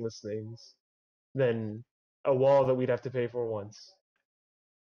more pointless things than a wall that we'd have to pay for once.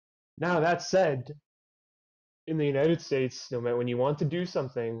 Now that said, in the United States, no matter when you want to do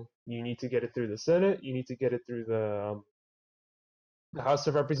something, you need to get it through the Senate, you need to get it through the House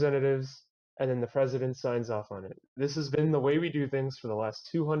of Representatives, and then the president signs off on it. This has been the way we do things for the last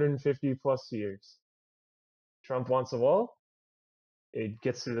 250 plus years. Trump wants a wall, it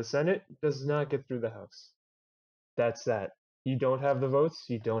gets through the Senate, does not get through the House. That's that. You don't have the votes,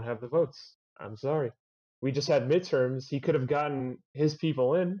 you don't have the votes. I'm sorry. We just had midterms, he could have gotten his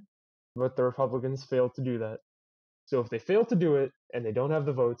people in, but the Republicans failed to do that. So if they fail to do it and they don't have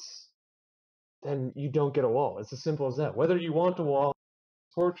the votes, then you don't get a wall. It's as simple as that. Whether you want a wall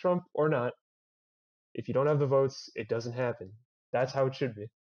for Trump or not, if you don't have the votes, it doesn't happen. That's how it should be.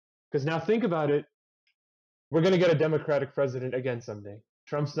 Because now think about it. We're going to get a Democratic president again someday.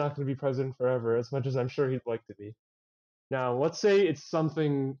 Trump's not going to be president forever, as much as I'm sure he'd like to be. Now, let's say it's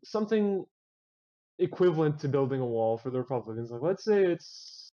something equivalent to building a wall for the Republicans. Like, let's say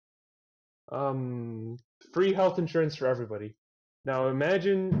it's free health insurance for everybody. Now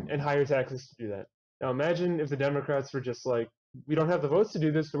imagine, and higher taxes to do that. Now imagine if the Democrats were just like, we don't have the votes to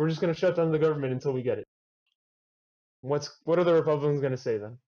do this, so we're just going to shut down the government until we get it. What are the Republicans going to say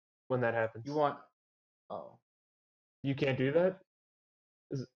then when that happens? You want? Oh, You can't do that?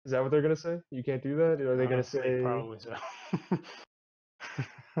 Is that what they're going to say? You can't do that? Or are they going to say? Probably so.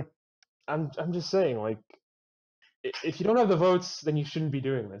 I'm just saying, like, if you don't have the votes, then you shouldn't be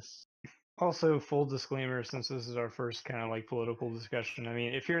doing this. Also, full disclaimer, since this is our first kind of like political discussion, I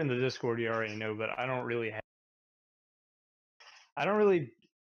mean, if you're in the Discord, you already know, but I don't really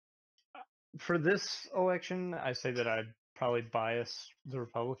for this election, I say that I'd probably bias the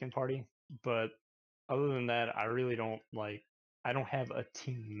Republican Party, but other than that, I really don't I don't have a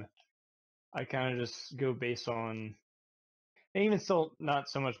team. I kind of just go based on, and even still, not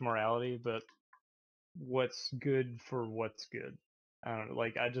so much morality, but what's good for what's good. I don't know,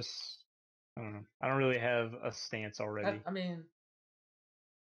 I don't know. I don't really have a stance already. I mean,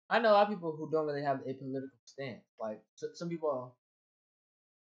 I know a lot of people who don't really have a political stance. Like some people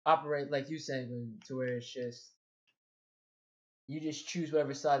operate like you saying, to where it's just you just choose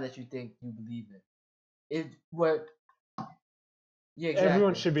whatever side that you think you believe in. Yeah, exactly.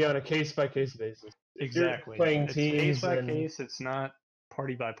 Everyone should be on a case by case basis. If you're Exactly. playing It's teams case by and case. It's not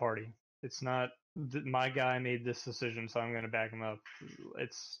party by party. It's not my guy made this decision, so I'm going to back him up.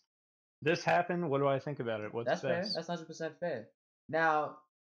 It's this happened. What do I think about it? What's That's fair. best? That's 100% fair. Now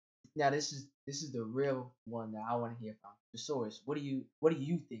this is the real one that I want to hear from the source. What do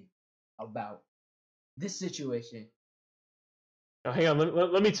you think about this situation? oh, hang on,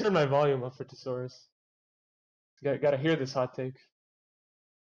 let me turn my volume up for Thesaurus. Gotta hear this hot take.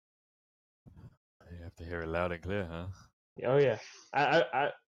 You have to hear it loud and clear, huh? Oh yeah.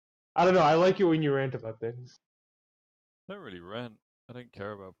 I don't know. I like it when you rant about things. I don't really rant. I don't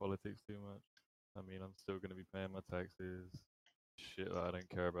care about politics too much. I mean, I'm still gonna be paying my taxes. Shit that I don't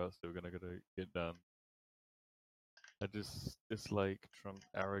care about still gonna get done. It's like Trump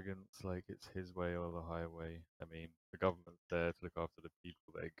arrogance, like it's his way or the highway. I mean, the government's there to look after the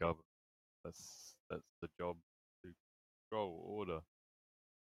people they govern. That's the job to control order.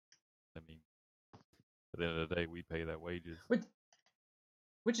 I mean, at the end of the day, we pay their wages.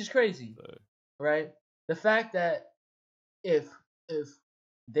 Which is crazy, So right? The fact that if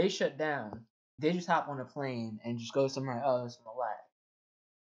they shut down, they just hop on a plane and just go somewhere else and relax.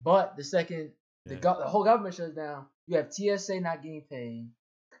 But the second the whole government shuts down, you have TSA not getting paid.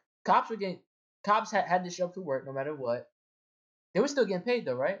 Cops had to show up to work no matter what. They were still getting paid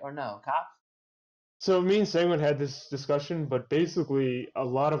though, right? Or no? Cops? So me and Sanguine had this discussion, but basically a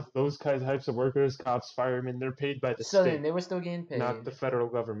lot of those types of workers, cops, firemen, they're paid by the So state, then they were still getting paid. not the federal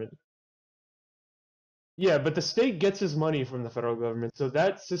government. Yeah, but the state gets his money from the federal government, so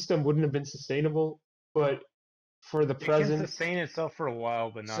that system wouldn't have been sustainable. But for the It can present, sustain itself for a while,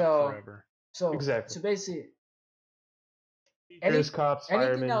 but not So- forever. So Exactly. So basically, there's cops, anything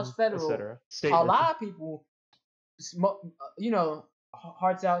firemen, else federal, etc. State a workers. lot of people,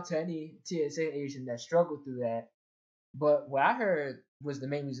 hearts out to any TSA agent that struggled through that. But what I heard was the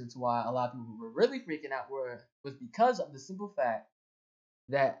main reason to why a lot of people were really freaking out was because of the simple fact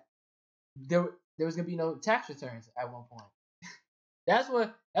that there was gonna be no tax returns at one point. That's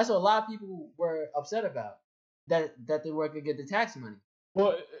what a lot of people were upset about. That they weren't gonna get the tax money.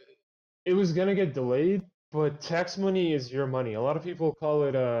 Well, it was gonna get delayed, but tax money is your money. A lot of people call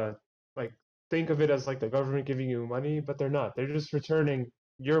it like think of it as like the government giving you money, but they're not. They're just returning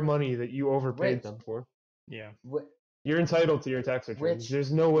your money that you overpaid Which- them for. Yeah. You're entitled to your tax returns. Which-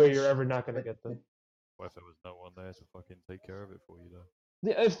 There's no way which- you're ever not gonna but- get them. what if there was no one there to fucking take care of it for you,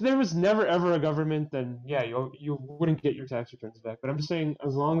 though? If there was never ever a government, then yeah, you wouldn't get your tax returns back. But I'm just saying,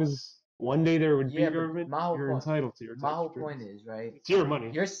 as long as one day there would be Yeah, a but government, my whole you're point- entitled to your tax My whole returns. point is, right? It's your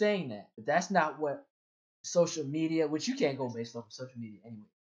money. You're saying that, but that's not what social media, which you can't go based off of social media anyway.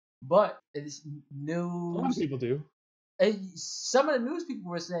 But it's A lot of news. people do. Some of the news people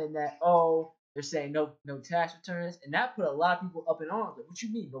were saying that, they're saying no tax returns, and that put a lot of people up in arms. Like, what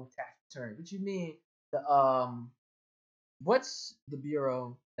you mean no tax return? What you mean the what's the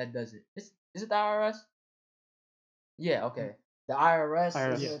bureau that does it? Is it the IRS? Yeah, okay. The IRS is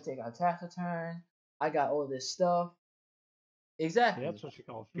IRS. gonna take our tax return. I got all this stuff. Exactly. Yeah, that's what you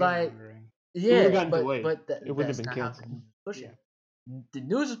call Like- fear-mongering. Yeah, would've gotten delayed. but It wouldn't have that's been not how canceled. the news is pushing it. The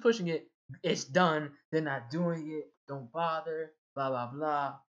news is pushing it. It's done. They're not doing it. Don't bother. Blah blah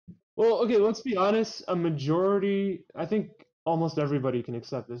blah. Well, okay, let's be honest. A majority, I think almost everybody can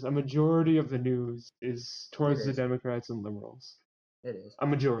accept this. A majority of the news is towards It the is. Democrats and liberals. It is. A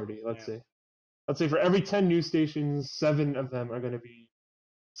majority, let's Yeah. say. Let's say for every 10 news stations, 7 of them are going to be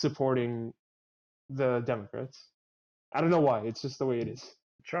supporting the Democrats. I don't know why. It's just the way it is.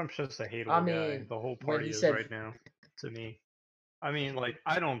 Trump's just a hateable I guy. mean, The whole when party he is said- right now, to me. I mean, like,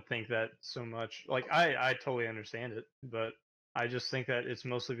 I don't think that so much. Like, I totally understand it, but I just think that it's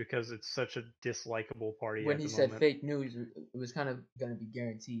mostly because it's such a dislikable party When at he the said moment. fake news, it was kind of gonna be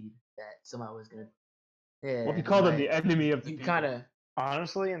guaranteed that somebody was gonna. Yeah. Well, he called him the like, enemy of the You people. kind of.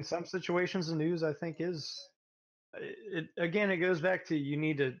 Honestly, in some situations, the news, I think, is... Again, it goes back to you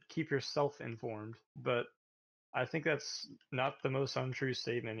need to keep yourself informed, but I think that's not the most untrue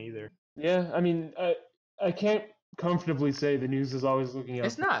statement either. Yeah, I mean, I can't comfortably say the news is always looking out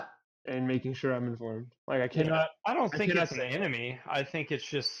It's not. and making sure I'm informed. Like, I cannot. I don't I think cannot it's an say that. enemy. I think it's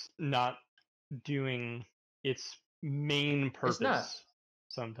just not doing its main purpose not.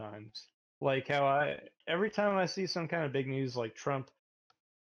 sometimes. Like how every time I see some kind of big news like Trump,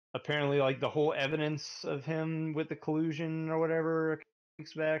 apparently like the whole evidence of him with the collusion or whatever a couple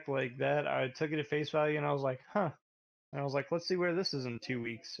weeks back, like that, I took it at face value and I was like, huh. And I was like, let's see where this is in 2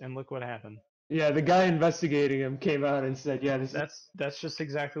 weeks, and look what happened. Yeah, the guy investigating him came out and said, yeah, this is. That's just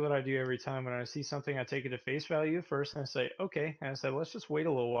exactly what I do every time. When I see something, I take it at face value first, and I say, okay. And I said, let's just wait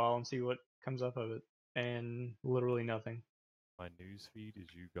a little while and see what comes up of it. And literally nothing. My news feed is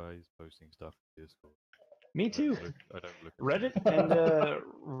you guys posting stuff in Discord. Me too. I don't look at Reddit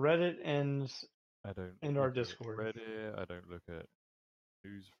Reddit and I don't and look our at Discord. Reddit. I don't look at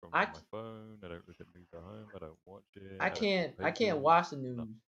news from I my phone. I don't look at news at home. I don't watch it. I don't can't. read I can't papers, watch the news.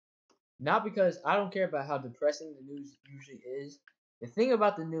 nothing. Not because I don't care about how depressing the news usually is. The thing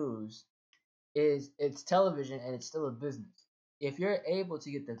about the news is it's television and it's still a business. If you're able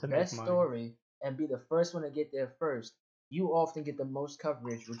to get the To make best money. story and be the first one to get there first, you often get the most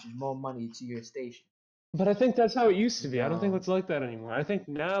coverage, which is more money to your station. But I think that's how it used to be. I don't think No. it's like that anymore. I think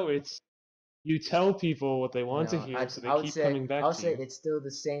now it's you tell people what they want to No, hear, so they I would keep say coming back I would to say you. it's still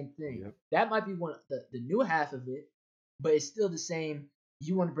the same thing. Yep. That might be one of the new half of it, but it's still the same.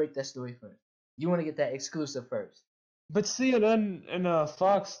 You want to break that story first. You want to get that exclusive first. But CNN and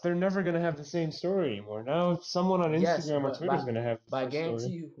Fox, they're never gonna have the same story anymore. Now someone on Yes, Instagram or but Twitter is gonna have I the first guarantee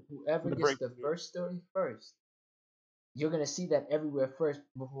story. you, whoever The gets breaking the news. first story first, you're gonna see that everywhere first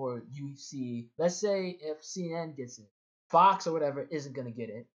before you see. Let's say if CNN gets it, Fox or whatever isn't gonna get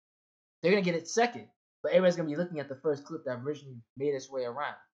it. They're gonna get it second, but everybody's gonna be looking at the first clip that originally made its way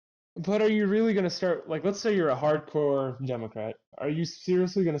around. But are you really gonna start like let's say you're a hardcore Democrat. Are you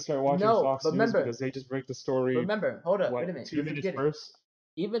seriously gonna start watching No, Fox but News remember, because they just break the story remember, hold up, wait a what minute, 2 you're minutes forgetting. first?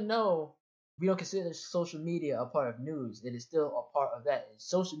 Even though we don't consider social media a part of news, it is still a part of that.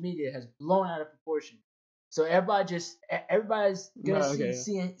 Social media has blown out of proportion. So everybody's gonna No,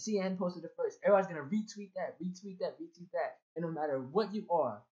 see okay. CNN posted it first. Everybody's gonna retweet that, retweet that, retweet that. And no matter what you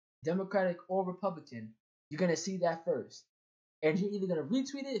are, Democratic or Republican, you're gonna see that first. And you're either gonna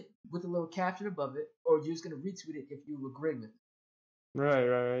retweet it with a little caption above it, or you're just gonna retweet it if you agree with it.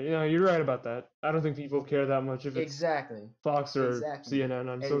 Right. You know, you're right about that. I don't think people care that much if it's Exactly. Fox or Exactly. CNN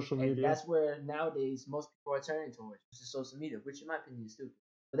on social And media. that's where nowadays most people are turning towards, which is social media, which in my opinion is stupid.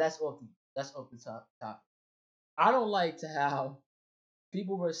 But that's off the top. I don't like how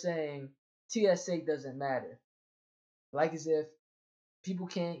people were saying TSA doesn't matter. Like as if people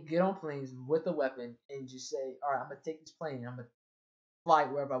can't get on planes with a weapon and just say, all right, I'm gonna take this plane and I'm gonna fly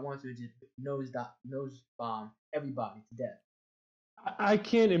it wherever I want to and just nose bomb everybody to death. I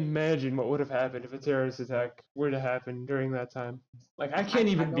can't imagine what would have happened if a terrorist attack were to happen during that time. Like I can't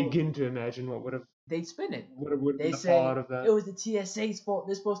I even know begin to imagine what they spin it. would have been They the say fallout of that. it was the TSA's fault.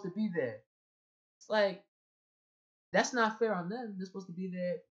 They're supposed to be there. It's like that's not fair on them. They're supposed to be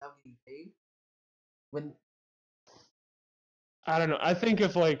there without getting paid. When I don't know. I think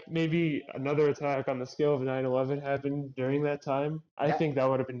if like maybe another attack on the scale of 9/11 happened during that time, I that think that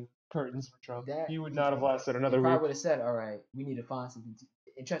would have been curtains for Trump. that He would not have lasted they another probably week. would have said, all right, we need to find something.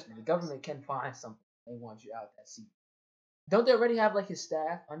 And trust me, the government can find something. They want you out that seat. Don't they already have like his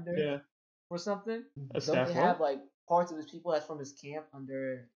staff under Yeah, or something? a Don't staff they what? have like parts of his people that's from his camp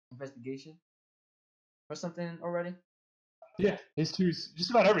under investigation or something already? Yeah, his twos.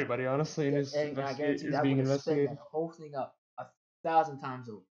 Just about everybody, honestly, in Yeah, his and I guarantee is that being would have sped investigated. that whole thing up 1,000 times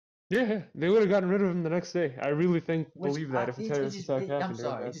over. Yeah, they would have gotten rid of him the next day. I really Which believe that if a terrorist attack I'm happened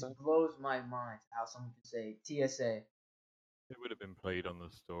during sorry, it that just time. blows my mind how someone could say TSA. It would have been played on the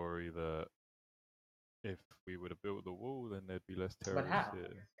story that if we would have built the wall, then there'd be less But terrorists how?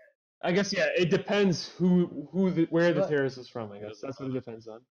 here. I guess yeah, it depends where the But terrorist is from. I It guess doesn't that's what it matter depends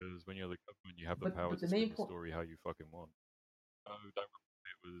on. because when you're the government, you have the but power but to the spin main the point. story how you fucking want. No, don't report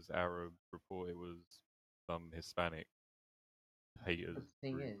it was Arab. Report it was some Hispanic haters But the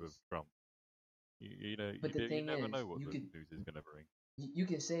thing group of is, Trump. You know, but the you thing never is, know what you the could news is gonna bring. you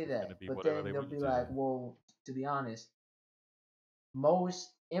can say It's gonna that, be but whatever then they they'll want you be to like, hear. well, to be honest,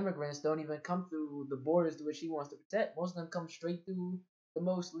 most immigrants don't even come through the borders to which he wants to protect. Most of them come straight through the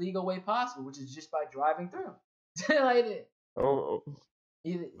most legal way possible, which is just by driving through. Like Oh, Most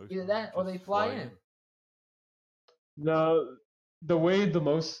either of them that or they just fly fly in. in. no, the way the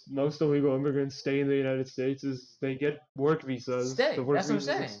most illegal immigrants stay in the United States is they get work visas. The Stay. work That's what I'm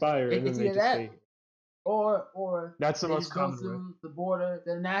visas saying. expire, and then It's they either just that stay. or That's the they most just go common way. through the border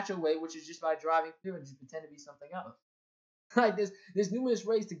the natural way, which is just by driving through and just pretend to be something else. Like there's numerous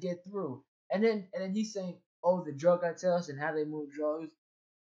ways to get through. And then he's saying, oh, the drug cartels and how they move drugs.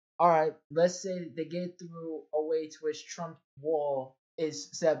 All right, let's say they get through a way to which Trump's wall is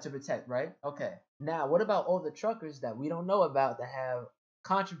set up to protect, right? Okay. Now, what about all the truckers that we don't know about that have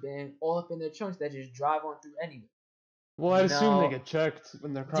contraband all up in their trunks that just drive on through anyway? Well, I assume they No, get checked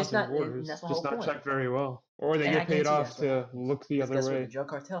when they're just crossing not, and borders, that's the just whole not point. checked very well, or they And I get paid guarantee off that's what to happens. look the Because other guess what? way. The drug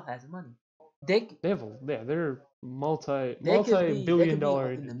cartel has the money. They Yeah, they're multi they could billion be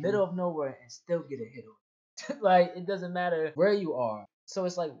dollar in the industry. middle of nowhere and still get a hit on it. Like it doesn't matter where you are. So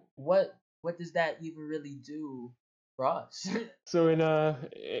it's like what does that even really do for us? So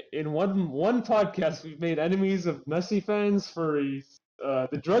in one podcast we've made enemies of Messi fans for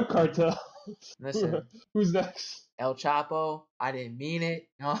the drug cartel. Listen, Who's next? El Chapo, I didn't mean it.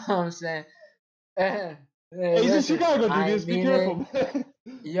 You know what I'm saying? Hey, Hey, he's in listen, Chicago, I Julius. ain't Be mean it. careful, man.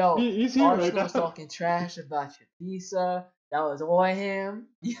 Yo, He's here right Arsenal now. was talking trash about your pizza. That was all him.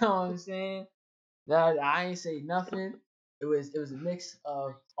 You know what I'm saying? That I ain't say nothing. It was a mix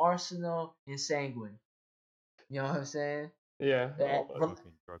of Arsenal and Sanguine. You know what I'm saying? Yeah. That- all rel-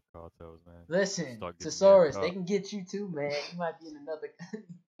 Fucking drug cartels, man. Listen, Start giving me a Thesaurus, they cut. can get you too, man. You might be in another.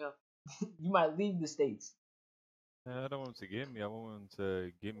 You might leave the states. I don't want them to get me. I want them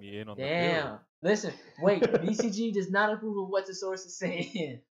to get me in on the Damn. bill. Listen, wait. BCG does not approve of what the source is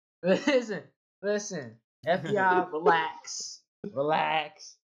saying. Listen. FBI, relax.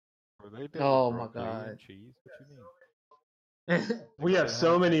 Bro, they deal Oh with my broccoli god. and cheese. What you mean? we have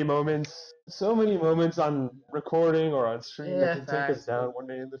so many moments on recording or on stream that Yeah, can take us facts. down one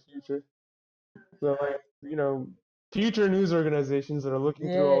day in the future. So, like, future news organizations that are looking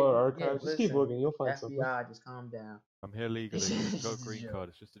through all our archives, just keep listen. looking, you'll find something. FBI, just calm down. I'm here legally. It's I've got a just a green joke. card.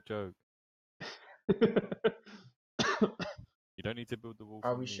 It's just a joke. You don't need to build the wall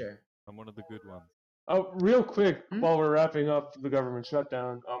Are for we me. sure? I'm one of the good ones. Oh, real quick, Hmm? while we're wrapping up the government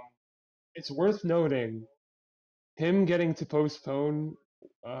shutdown, it's worth noting him getting to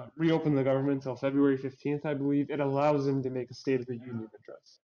reopen the government until February 15th, I believe. It allows him to make a State of the Union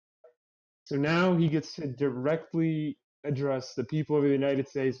address. So now he gets to directly address the people of the United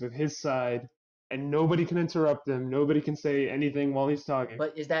States with his side, and nobody can interrupt him. Nobody can say anything while he's talking.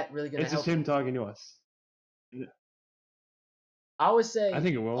 But is that really gonna It's help? just him talking to us. I would say I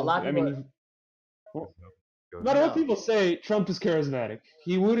think it will. a lot of people. Go No matter No. what people say, Trump is charismatic.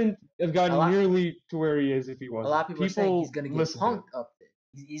 He wouldn't have gotten A lot- nearly to where he is if he A wasn't. lot of people are saying he's gonna get listen to him. punked up there.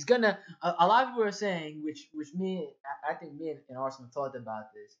 He's gonna. A lot of people are saying, which I think me and Arsenal talked about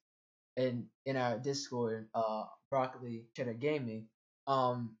this, in our Discord, broccoli cheddar gaming.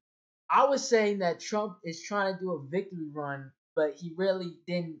 I was saying that Trump is trying to do a victory run, but he really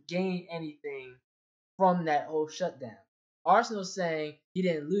didn't gain anything from that whole shutdown. Arsenal's saying he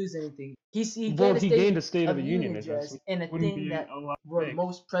didn't lose anything. He gained a State of the Union address, and a wouldn't thing be that a lot where big.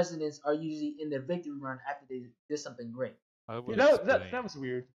 most presidents are usually in their victory run after they did something great. I will Yeah, explain that was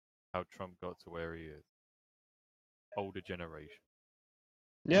weird. how Trump got to where he is. Older generation.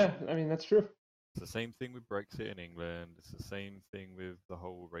 Yeah, I mean that's true. It's the same thing with Brexit in England. It's the same thing with the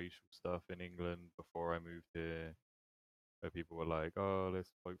whole racial stuff in England before I moved here. Where people were like, oh, let's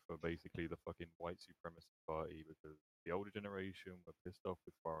vote for basically the fucking white supremacist party because the older generation were pissed off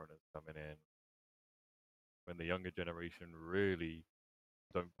with foreigners coming in. When the younger generation really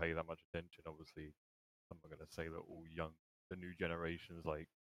don't pay that much attention, obviously. I'm not going to say that the new generations like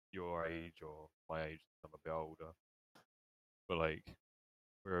your age or my age, I'm a bit older. But like,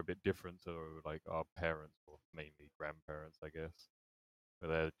 we're a bit different to like our parents or mainly grandparents, I guess.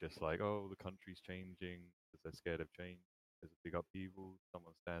 Where they're just like, oh, the country's changing because they're scared of change. There's a big upheaval.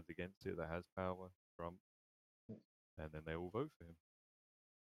 Someone stands against it that has power, Trump, and then they all vote for him.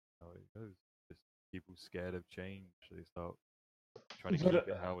 How it goes. Just people scared of change. They start trying to But,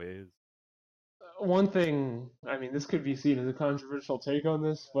 keep it how it is. One thing, I mean, this could be seen as a controversial take on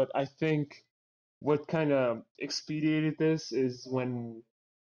this, but I think what kind of expedited this is when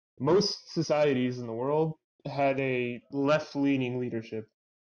most societies in the world had a left-leaning leadership.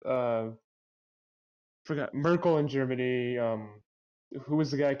 Forgot Merkel in Germany. Who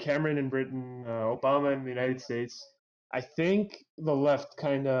was the guy? Cameron in Britain. Obama in the United States. I think the left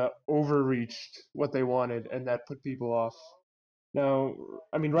kind of overreached what they wanted, and that put people off. Now,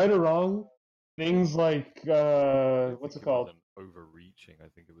 I mean, right or wrong, things like I what's think it it called? wasn't overreaching. I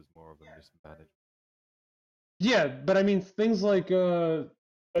think it was more of a mismanagement. Yeah, but I mean things like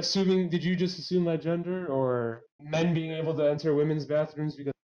assuming. Did you just assume that gender, or men being able to enter women's bathrooms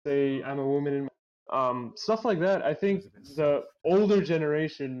because they say I'm a woman in stuff like that. I think It was a bit the soft. older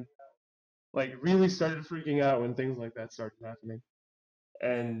generation like really started freaking out when things like that started happening,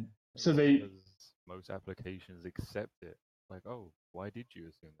 and so It's they because most applications accept it. Like, oh, why did you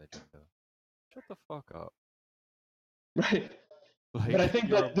assume their gender? Shut the fuck up. right. Like, But I think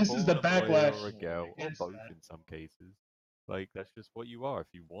you're that this is born the a boy backlash or a girl, or against both that. in some cases. Like, that's just what you are. If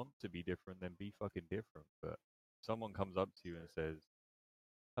you want to be different, then be fucking different. But someone comes up to you and says,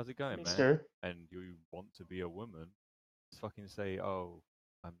 how's it going, man? Mister. And you want to be a woman, just fucking say, oh,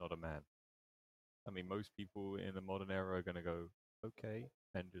 I'm not a man. I mean, most people in the modern era are going to go, okay,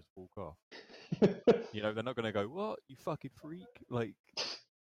 and just walk off. You know, they're not going to go, what, you fucking freak? Like,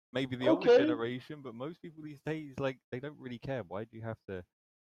 maybe the older Okay. generation, but most people these days, like, they don't really care. Why do you have to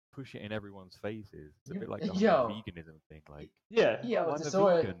push it in everyone's faces? It's a bit like the whole veganism thing. Like, Yeah. Yo, oh, I'm a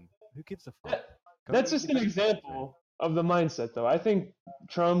Tesora, vegan. Who gives a fuck? Go That's eat just your an vegetables then. example of the mindset, though. I think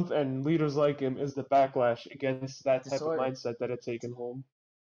Trump and leaders like him is the backlash against that type of Disorder. mindset that had taken hold.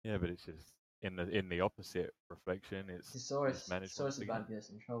 Yeah, but it's just in the opposite reflection. It's Thesaurus mismanagement is about to get us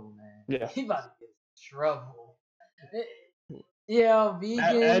in trouble, man. Yeah. He about to get us in trouble. Yeah,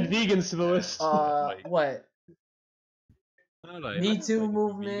 vegan. Add vegans to the list. What? No, like, I Me don't Too like if you're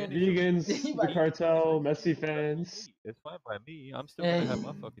movement. vegan. If you're vegan, Vegans, He the like, cartel, like, Messi eat your fucking fans. meat. It's fine by me. I'm still gonna eh, have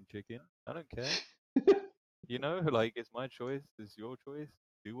my fucking chicken. I don't care. You know, like it's my choice. It's your choice.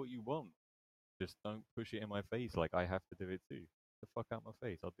 Do what you want. Just don't push it in my face like I have to do it too. Get the fuck out my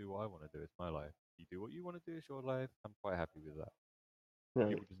face. I'll do what I want to do. It's my life. You do what you want to do. It's your life. I'm quite happy with that. Right.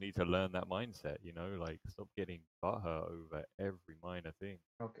 People just need to learn that mindset. You know, like stop getting butthurt over every minor thing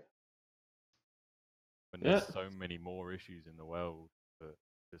okay, when Yeah. there's so many more issues in the world. But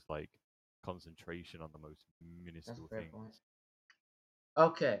just like concentration on the most that's a minuscule fair things. point.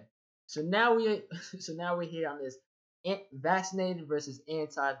 Okay, so now we we're here on this vaccinated versus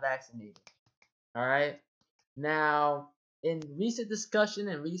anti-vaccinated. All right. Now, in recent discussion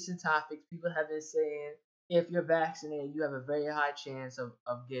and recent topics, people have been saying if you're vaccinated, you have a very high chance of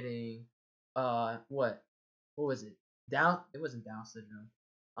getting what was it? Down it wasn't Down syndrome.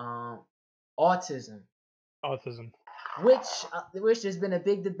 Autism, Autism. which there's been a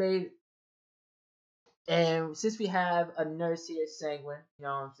big debate. And since we have a nurse here, Sanguine, you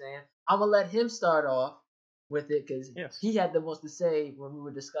know what I'm saying? I'm gonna let him start off with it because Yes. he had the most to say when we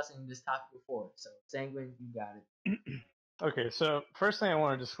were discussing this topic before. So, Sanguine, you got it. Okay, so first thing I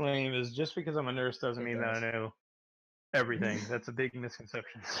want to disclaim is just because I'm a nurse doesn't It mean that I does. know everything. That's a big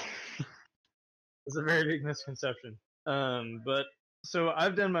misconception. It's a very big misconception. But so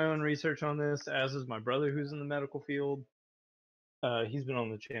I've done my own research on this, as is my brother who's in the medical field. He's been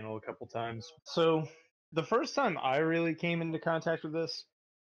on the channel a couple times. So the first time I really came into contact with this,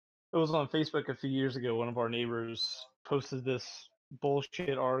 it was on Facebook a few years ago. One of our neighbors posted this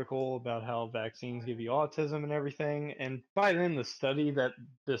bullshit article about how vaccines give you autism and everything. And by then, the study that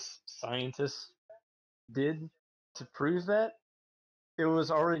this scientist did to prove that, it was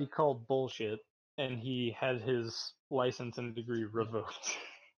already called bullshit, and he had his license and degree revoked.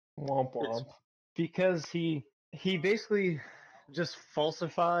 Womp It's womp. because he basically just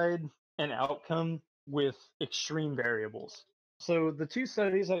falsified an outcome with extreme variables. So the two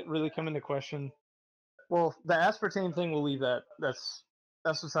studies that really come into question, well, the aspartame thing, we'll leave that. That's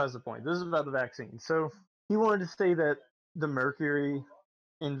besides the point. This is about the vaccine. So he wanted to say that the mercury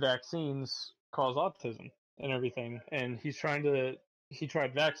in vaccines cause autism and everything, and he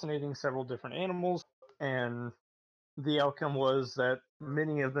tried vaccinating several different animals, and the outcome was that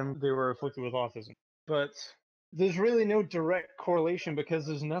many of them they were afflicted with autism. But there's really no direct correlation because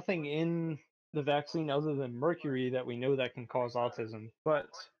there's nothing in the vaccine other than mercury that we know that can cause autism. But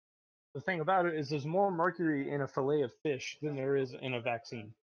the thing about it is there's more mercury in a fillet of fish than there is in a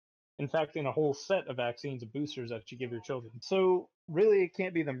vaccine. In fact, in a whole set of vaccines and boosters that you give your children. So really it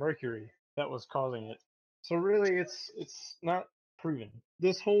can't be the mercury that was causing it. So really it's not proven.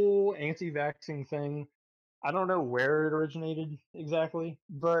 This whole anti-vaccine thing, I don't know where it originated exactly,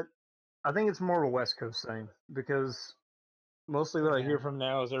 but I think it's more of a West Coast thing because mostly what I hear Yeah. from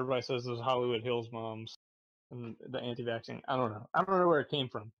now is everybody says those Hollywood Hills moms and the anti-vaccine. I don't know. I don't know where it came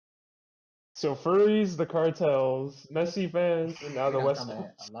from. So furries, the cartels, Messi fans, and now We're the gonna talk West about a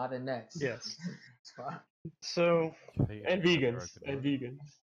Coast. lot of next. Yes. It's fine. So Hating And on the vegans. American And life.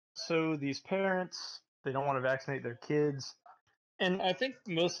 vegans. so these parents, they don't want to vaccinate their kids. And I think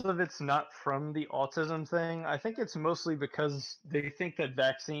most of it's not from the autism thing. I think it's mostly because they think that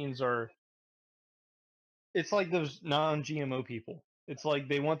vaccines are. It's like those non GMO people. It's like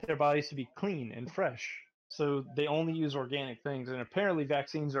they want their bodies to be clean and fresh. So they only use organic things. And apparently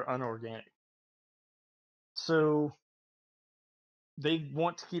vaccines are unorganic. So they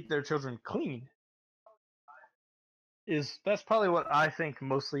want to keep their children clean. That's probably what I think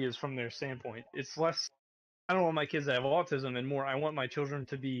mostly is from their standpoint. It's less I don't want my kids to have autism and more I want my children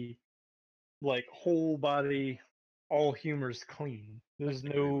to be like whole body, all humors clean. I can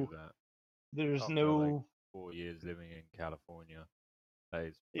agree with that. There's After like no 4 years living in California, that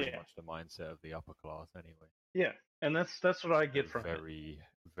is pretty yeah. much the mindset of the upper class anyway. Yeah. And that's what I get They're from it. very,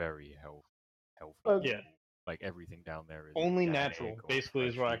 very healthy Yeah. people. Like everything down there is Only organic natural, or basically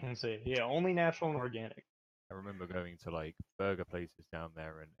is fresh what I food. can say. Yeah, only natural and organic. I remember going to like burger places down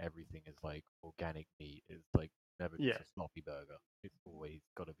there and everything is like organic meat. It's like never just Yeah. a sloppy burger. It's always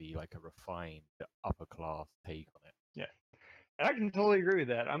got to be like a refined upper class take on it. Yeah. And I can totally agree with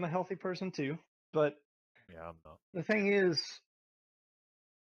that. I'm a healthy person too. But Yeah, I'm not. the thing is,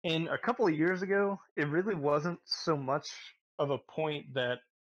 in a couple of years ago, it really wasn't so much of a point that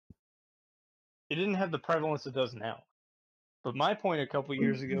it didn't have the prevalence it does now. But my point a couple of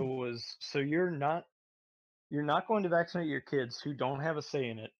years ago was so you're not going to vaccinate your kids who don't have a say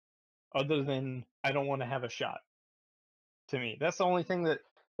in it other than I don't want to have a shot. To me, that's the only thing that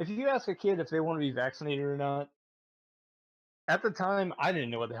if you ask a kid if they want to be vaccinated or not, at the time I didn't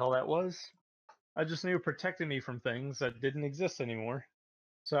know what the hell that was. I just knew it protected me from things that didn't exist anymore.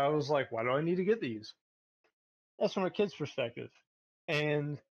 So I was like, why do I need to get these? That's from a kid's perspective.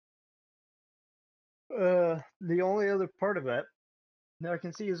 And the only other part of that I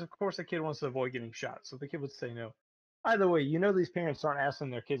can see is, of course, a kid wants to avoid getting shot, so the kid would say no. Either way, these parents aren't asking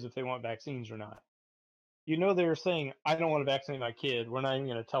their kids if they want vaccines or not. They're saying, I don't want to vaccinate my kid. We're not even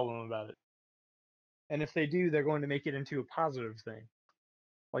going to tell them about it. And if they do, they're going to make it into a positive thing.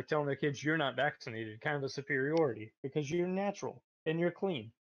 Like telling their kids, you're not vaccinated, kind of a superiority, because you're natural and you're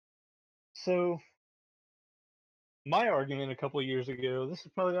clean. So, my argument a couple of years ago, this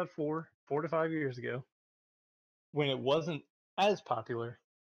is probably about 4 to 5 years ago, when it wasn't as popular,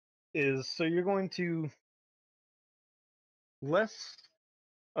 is so you're going to less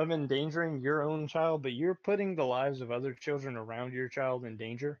of endangering your own child, but you're putting the lives of other children around your child in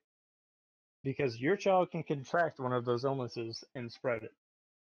danger because your child can contract one of those illnesses and spread it.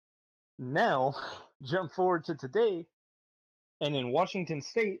 Now, jump forward to today, and in Washington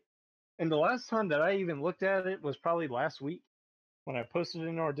State, and the last time that I even looked at it was probably last week when I posted it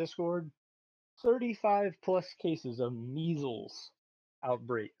in our Discord, 35 plus cases of measles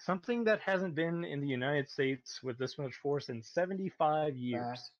outbreak, something that hasn't been in the United States with this much force in 75 years.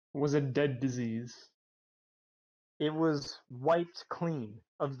 Facts. Was a dead disease. It was wiped clean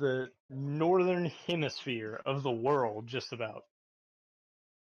of the northern hemisphere of the world, just about.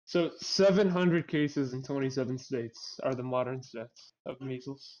 So 700 cases in 27 states are the modern stats of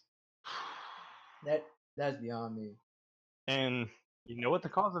measles. That's beyond me. And you know what the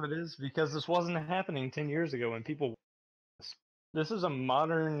cause of it is? Because this wasn't happening 10 years ago when people... This is a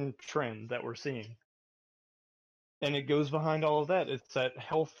modern trend that we're seeing. And it goes behind all of that. It's that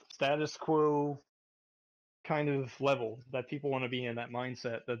health status quo kind of level that people want to be in, that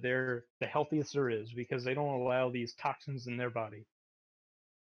mindset that they're the healthiest there is because they don't allow these toxins in their body.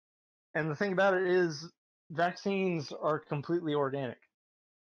 And the thing about it is, vaccines are completely organic.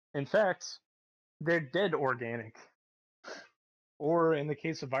 In fact, they're dead organic. Or in the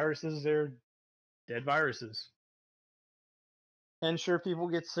case of viruses, they're dead viruses. And sure, people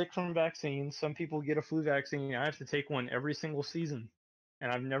get sick from vaccines. Some people get a flu vaccine. I have to take one every single season.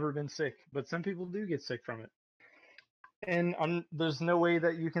 And I've never been sick. But some people do get sick from it. And there's no way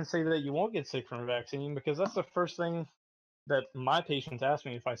that you can say that you won't get sick from a vaccine, because that's the first thing that my patients ask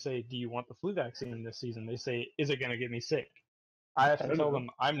me if I say, do you want the flu vaccine this season? They say, is it going to get me sick? I have to tell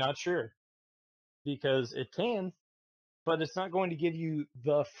them, I'm not sure. Because it can, but it's not going to give you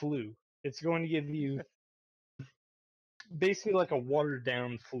the flu. It's going to give you basically like a watered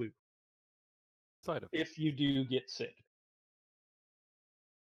down flu. Side effect. If you do get sick.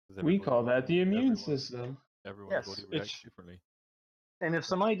 We call that the immune system. Everyone's body reacts differently. And if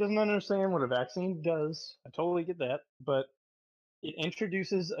somebody doesn't understand what a vaccine does, I totally get that, but it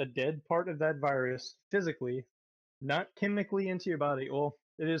introduces a dead part of that virus physically, not chemically, into your body. Well,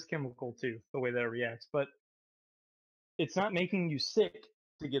 it is chemical too, the way that it reacts, but it's not making you sick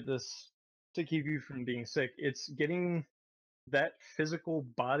to get this, to keep you from being sick. It's getting that physical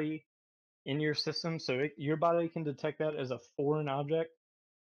body in your system so your body can detect that as a foreign object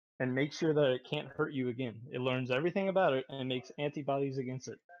and make sure that it can't hurt you again. It learns everything about it and makes antibodies against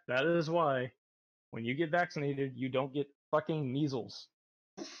it. That is why when you get vaccinated, you don't get fucking measles.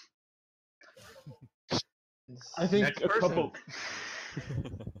 I think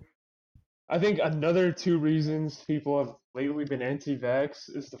I think another 2 reasons people have lately been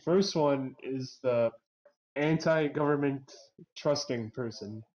anti-vax is, the first one is the anti-government trusting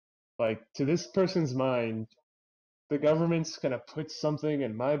person. Like, to this person's mind, the government's gonna put something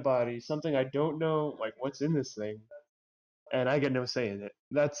in my body, something I don't know, like, what's in this thing, and I get no say in it.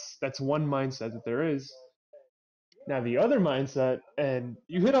 That's one mindset that there is. Now, the other mindset, and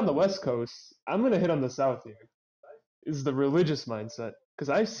you hit on the West Coast, I'm gonna hit on the South here, is the religious mindset. Because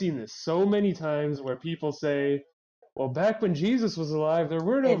I've seen this so many times where people say, well, back when Jesus was alive, there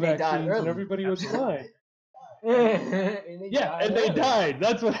were no vaccines and everybody was fine. And they died.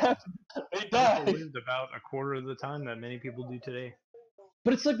 That's what happened. They died. People lived about a quarter of the time that many people do today.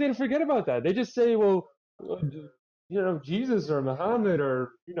 But it's like they forget about that. They just say, well, Jesus or Muhammad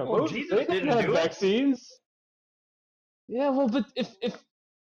or, Moses, they didn't have vaccines. Yeah, well, but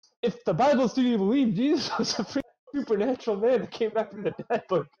if the Bible's to be believed, Jesus was a pretty supernatural man that came back from the dead.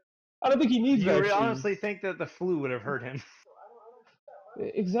 But I don't think he needs vaccines. You honestly think that the flu would have hurt him?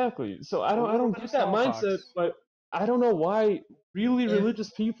 Exactly. So I don't get that mindset, but I don't know why really religious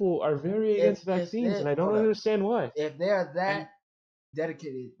people are very against vaccines, and I don't understand why. If they're that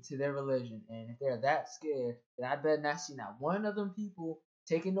dedicated to their religion, and if they're that scared, then I bet not see not one of them people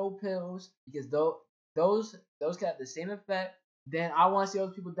taking no pills, because those can have the same effect then I want to see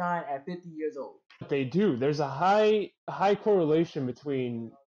those people dying at 50 years old. They do. There's a high correlation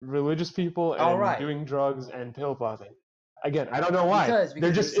between religious people All and right. doing drugs and pill popping. Again, I don't know why. Because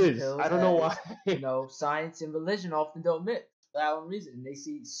there just they see is. pills I don't know why. Science and religion often don't mix for that one reason. And they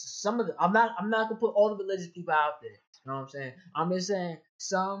see some of the. I'm not gonna put all the religious people out there. You know what I'm saying? I'm just saying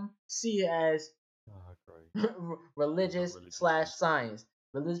some see it as religious / science.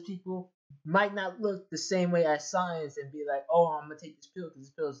 Religious people might not look the same way as science and be like, oh, I'm gonna take this pill because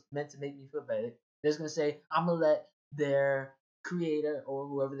this pill is meant to make me feel better. They're just gonna say, I'm gonna let their creator or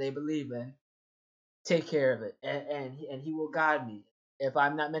whoever they believe in take care of it, and he will guide me. If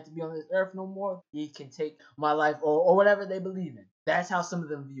I'm not meant to be on this earth no more, he can take my life or whatever they believe in. That's how some of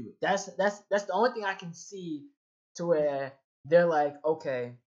them view it. That's the only thing I can see to where they're like,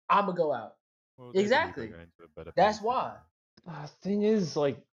 okay, I'm gonna go out. Well, exactly. That's why. Thing is,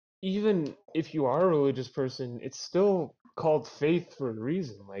 like, even if you are a religious person, it's still called faith for a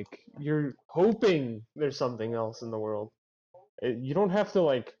reason. Like, you're hoping there's something else in the world. You don't have to,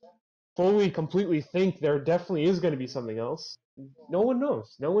 like, fully, completely think there definitely is going to be something else. No one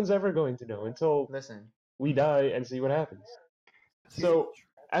knows. No one's ever going to know until we die and see what happens. So,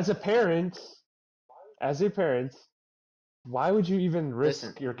 as a parent, why would you even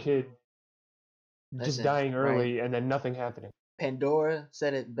risk your kid just dying early and then nothing happening? Pandora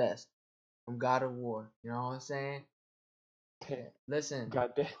said it best from God of War. You know what I'm saying? Listen,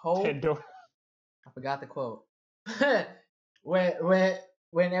 hope. Pandora. I forgot the quote.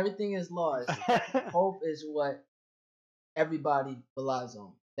 when everything is lost, hope is what everybody relies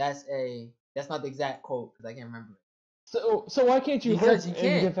on. That's not the exact quote because I can't remember it. So why can't you because hope you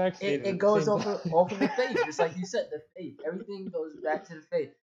can't. and get vaccinated? It goes off of the faith. Just like you said, the faith. Everything goes back to the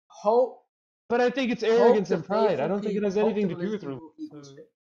faith. Hope. But I think it's arrogance and pride. I don't think it has anything to do with religion.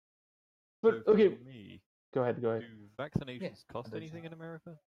 But okay, go ahead. Do vaccinations cost anything in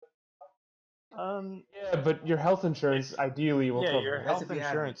America? Yeah, but your health insurance ideally will cover. Yeah, your health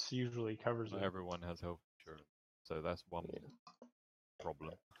insurance usually covers it. Not everyone has health insurance, so that's one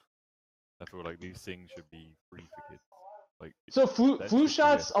problem. I feel like these things should be free for kids. Like, so flu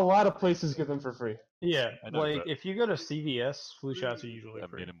shots, a lot of places give them for free. Yeah, like if you go to CVS, flu shots are usually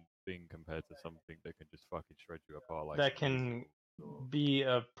free. A minimal thing compared to something that can just fucking shred you apart. Like that can be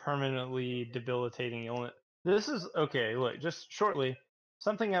a permanently debilitating illness. This is okay. Look, just shortly,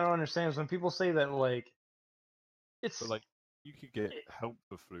 something I don't understand is when people say that like it's. But like you could get help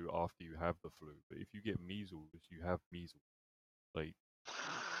for flu after you have the flu, but if you get measles, you have measles. Like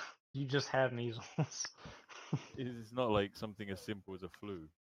you just have measles. It's not like something as simple as a flu.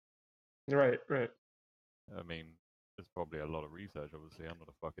 Right. I mean, there's probably a lot of research. Obviously, I'm not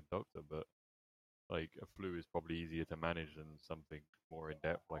a fucking doctor, but like a flu is probably easier to manage than something more in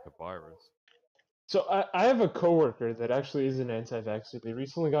depth like a virus. So I have a coworker that actually is an anti-vaxxer. They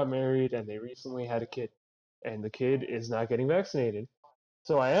recently got married and they recently had a kid, and the kid is not getting vaccinated.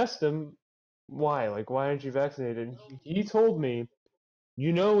 So I asked him why, like, why aren't you vaccinated? And he told me,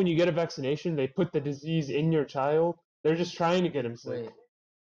 you know, when you get a vaccination, they put the disease in your child. They're just trying to get him sick.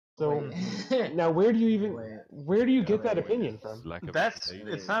 So now, where do you get that opinion from?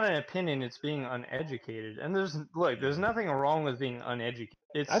 It's not an opinion. It's being uneducated. And there's nothing wrong with being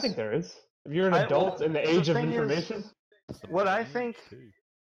uneducated. I think there is. If you're an adult in the age of information, what I think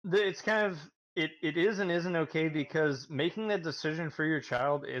it's kind of it is and isn't okay because making that decision for your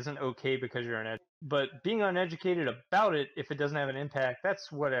child isn't okay because you're uneducated. But being uneducated about it, if it doesn't have an impact,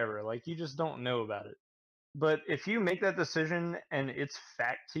 that's whatever. Like you just don't know about it. But if you make that decision and it's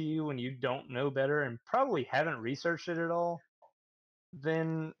fact to you and you don't know better and probably haven't researched it at all,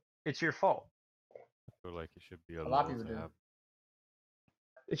 then it's your fault. I feel like it should be a lot of people do.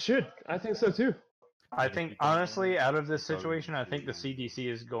 It should. I think so too. I think honestly, out of this situation, I think the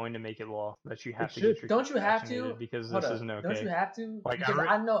CDC is going to make it law that you have to get your Don't you have to? Because this isn't okay. Don't you have to? Like because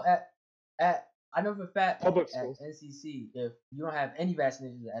I know I know for a fact public at NCC, if you don't have any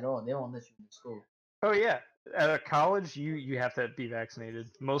vaccinations at all, they won't let you in school. Oh yeah, at a college, you have to be vaccinated,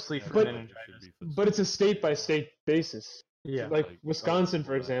 mostly for meningitis. But it's a state by state basis. Yeah, like Wisconsin,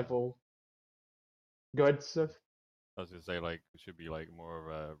 for example. Go ahead, Steph. I was gonna say, like, it should be like more of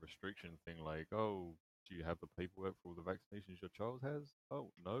a restriction thing, like, oh, do you have the paperwork for all the vaccinations your child has?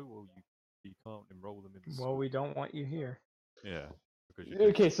 Oh no, well you can't enroll them in. Well, we don't want you here. Yeah, because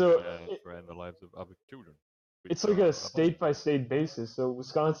okay, so threaten the lives of other children. It's like a state by state basis. So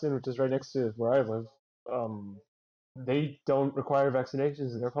Wisconsin, which is right next to where I live, they don't require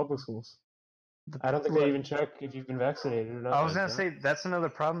vaccinations in their public schools. I don't think they even check if you've been vaccinated or not. I was gonna say that's another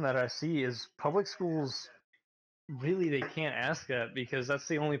problem that I see is public schools. Really, they can't ask that because that's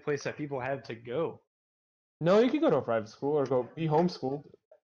the only place that people have to go. No, you can go to a private school or go be homeschooled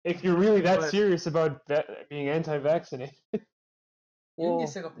if you're really that But serious about being anti-vaccinated. You can well, get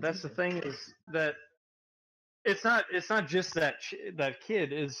sick off the that's the teacher. thing is that it's not just that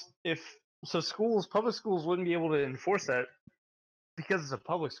kid is if so public schools wouldn't be able to enforce that because it's a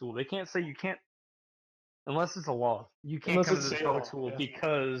public school. They can't say you can't unless it's a law. You can't Unless come it's to this state public law, school yeah.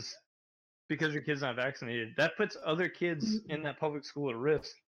 because your kid's not vaccinated. That puts other kids in that public school at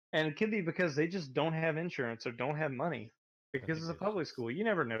risk. And it could be because they just don't have insurance or don't have money. Because think it's a it's public just- school. You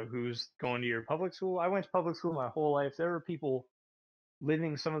never know who's going to your public school. I went to public school my whole life. There were people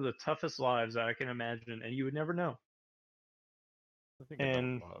living some of the toughest lives I can imagine, and you would never know. I think another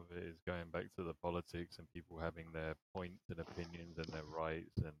And part of it is going back to the politics and people having their points and opinions and their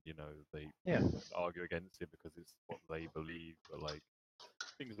rights, and they Yeah. argue against it because it's what they believe. But like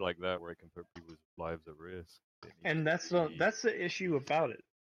things like that, where it can put people's lives at risk. and that's the issue about it.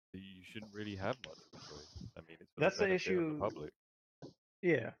 You shouldn't really have much of a choice. I mean, it's for That's the the benefit of the issue. public.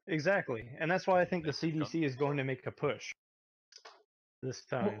 Yeah, exactly. And that's why I think the Make gun- CDC is going to make a push this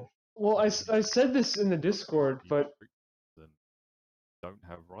time. Well, I said this in the Discord, but Then don't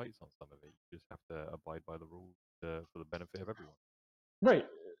have rights on some of it. You just have to abide by the rules for the benefit of everyone. right,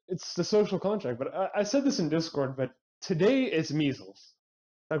 it's the social contract. But I said this in Discord, but today it's measles.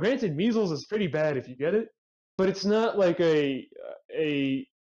 Now, granted, measles is pretty bad if you get it, but it's not like a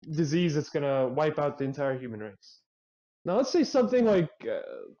disease that's gonna wipe out the entire human race. Now, let's say something like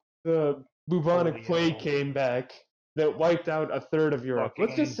the bubonic Polio. plague came back that wiped out a third of Europe.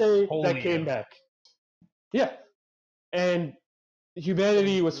 Let's just say that came Polio. back. Yeah, and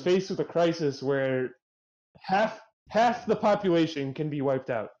humanity was faced with a crisis where half the population can be wiped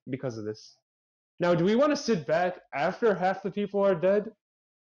out because of this. Now, do we want to sit back after half the people are dead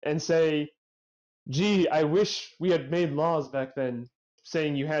and say, gee, I wish we had made laws back then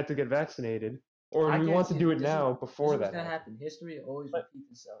saying you had to get vaccinated? Or do we want to do it now before What's that? gonna happen? History always repeats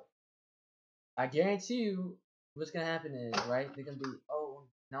itself. I guarantee you, what's gonna happen is right. They're gonna be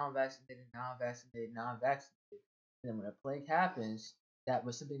non-vaccinated, non-vaccinated, non-vaccinated. And then when a plague happens, that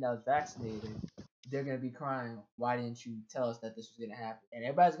was something that was vaccinated, they're gonna be crying, "Why didn't you tell us that this was gonna happen?" And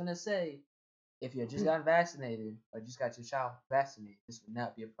everybody's gonna say, "If you had just gotten vaccinated or just got your child vaccinated, this would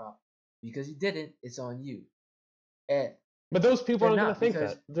not be a problem. Because you didn't, it's on you." And But those people They're aren't going to not, think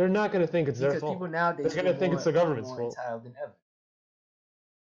because- that. They're not going to think it's their because fault. people nowadays They're going to think it's the government's more fault. entitled than ever.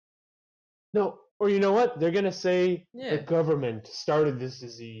 No, or you know what? They're going to say Yeah. the government started this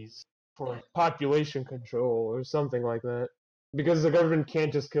disease for population control or something like that. Because the government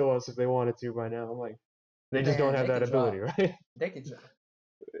can't just kill us if they wanted to by now. Like, they just don't have they that could ability, try. right? They could try.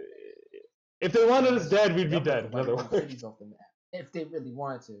 If they wanted us dead, we'd be The dead. government In other could wipe words. cities off the map if they really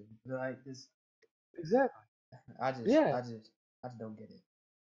wanted to. But like this, Exactly. I just don't get it.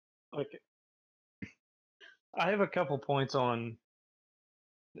 Okay. I have a couple points on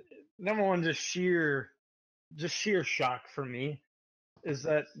number one, just sheer shock for me is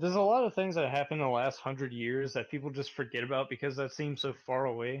that there's a lot of things that happened in the last 100 years that people just forget about because that seems so far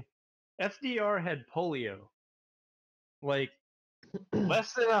away. FDR had polio, like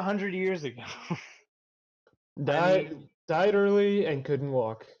less than 100 years ago. Died early and couldn't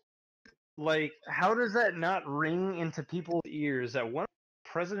walk. Like, how does that not ring into people's ears that one of the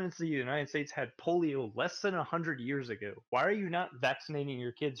presidents of the United States had polio less than 100 years ago? Why are you not vaccinating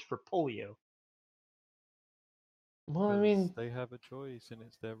your kids for polio? Well, I Because mean, they have a choice and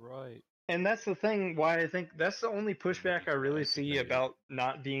it's their right. And that's the thing why I think that's the only pushback I really just see vaccinated. about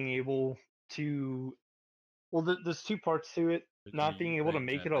not being able to. Well, there's two parts to it. But Not you being able to take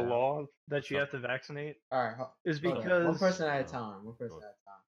make that it a down law that for you have to vaccinate All right, is hold on. because one person at a Oh, time. One person God. at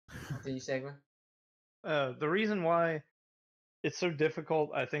a time. Continue, segment. the reason why it's so difficult,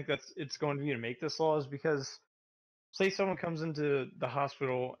 I think it's going to be to make this law is because say someone comes into the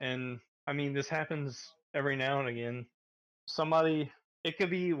hospital and I mean this happens every now and again. It could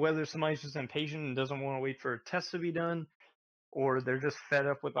be whether somebody's just impatient and doesn't want to wait for a test to be done, or they're just fed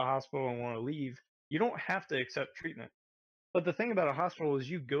up with the hospital and want to leave. You don't have to accept treatment. But the thing about a hospital is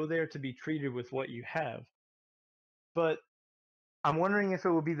you go there to be treated with what you have. But I'm wondering if it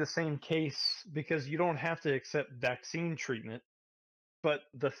would be the same case because you don't have to accept vaccine treatment, but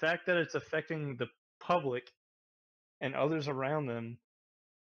the fact that it's affecting the public and others around them,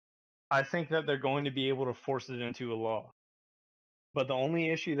 I think that they're going to be able to force it into a law. But the only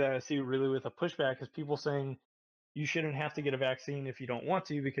issue that I see really with a pushback is people saying you shouldn't have to get a vaccine if you don't want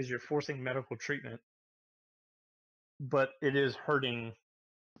to because you're forcing medical treatment. But it is hurting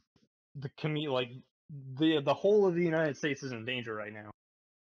the community. Like the whole of the United States is in danger right now.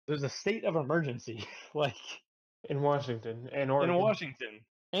 There's a state of emergency, like in Washington and Oregon. in Washington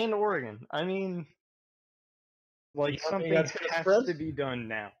and Oregon. I mean, Like, You don't think something that's gonna has spread? to be done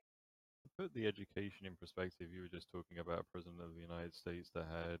now. To put the education in perspective, you were just talking about a president of the United States that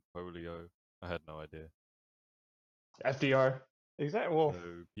had polio. I had no idea. FDR. Exactly. Well,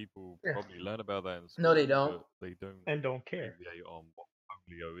 So people Yeah. probably learn about that in school, No, they don't. but they don't and don't care. deviate on what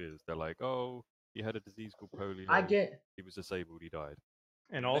polio is. They're like, oh, he had a disease called polio. I get. He was disabled. He died.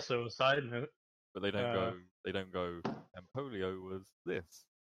 And also, a side note, But they don't Uh, go. They don't go. And polio was this.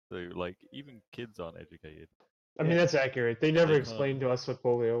 So like, even kids aren't educated. I mean, Yeah. that's accurate. They never They explained to us what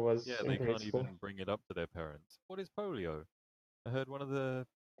polio was Yeah, in they grade can't school. even bring it up to their parents. What is polio? I heard one of the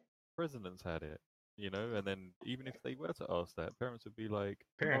presidents had it. You know, and then even if they were to ask that, parents would be like,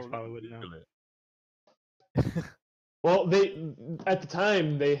 Parents "Oh, let probably me wouldn't know." Google it." Well, at the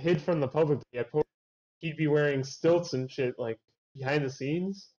time they hid from the public. He'd be wearing stilts and shit like behind the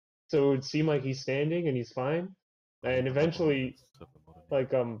scenes, so it would seem like he's standing and he's fine. And eventually,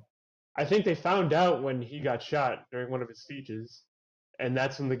 like I think they found out when he got shot during one of his speeches, and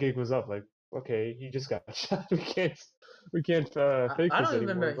that's when the gig was up. Like, okay, he just got shot. We can't fake I this don't anymore.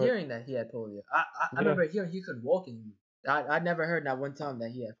 remember But hearing that he had polio. I yeah. remember hearing he couldn't walk anymore. I never heard that one time that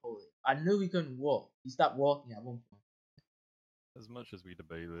he had polio. I knew he couldn't walk. He stopped walking at one point. As much as we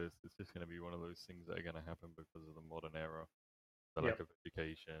debate this, it's just going to be one of those things that are going to happen because of the modern era, the lack Yep. of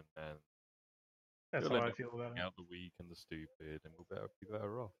education, and That's you'll how end I up feel about picking it. out the weak and the stupid, and we'll be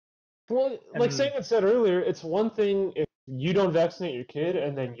better off. Well, like And- Simon said earlier, it's one thing if you don't vaccinate your kid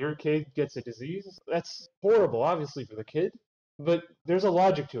and then your kid gets a disease. That's horrible, obviously, for the kid. But there's a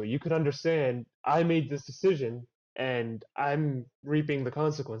logic to it. You can understand, I made this decision and I'm reaping the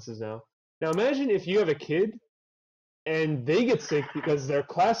consequences now. Now imagine if you have a kid and they get sick because their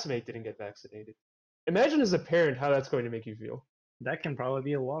classmate didn't get vaccinated. Imagine as a parent how that's going to make you feel. That can probably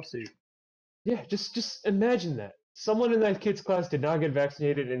be a lawsuit. Yeah, just imagine that. Someone in that kid's class did not get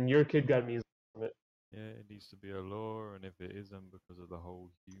vaccinated and your kid got measles from it. Yeah, it needs to be a law, and if it isn't because of the whole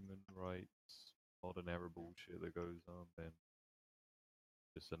human rights, modern era bullshit that goes on, then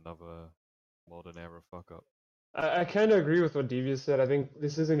just another modern era fuck up. I kind of agree with what Devious said. I think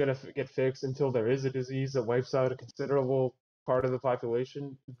this isn't going to get fixed until there is a disease that wipes out a considerable part of the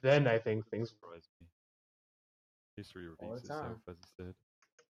population. Then I think things. Surprise me. History All the repeats itself, time. as he said.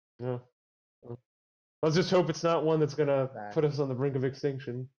 Yeah. Well, let's just hope it's not one that's going to Back. put us on the brink of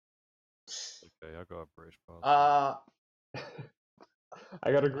extinction. Okay, I got a British passport.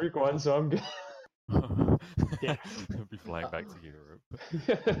 I got a Greek one, so I'm good. Yeah. We'll be flying back to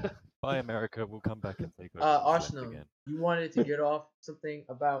Europe. Bye, America. We'll come back and take over this land Arsenal, again. you wanted to get off something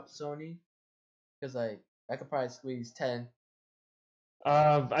about Sony? Because like I could probably squeeze 10.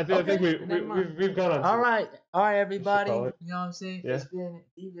 I think Okay, never mind. we've gone on. All right, everybody. call it. You know what I'm saying? Yeah. It's been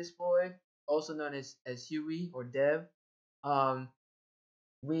Devious Boy, also known as Huey or Dev.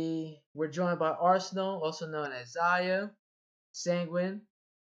 We were joined by Arsenal, also known as Zaya, Sanguine,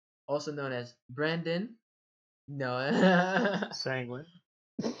 also known as Brandon. No. Sanguine.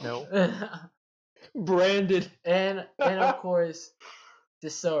 No. Brandon, and of course,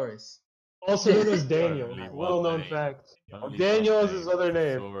 Thesaurus. also known as Daniel. Only one Little known name. fact. Only Daniel one is his name, other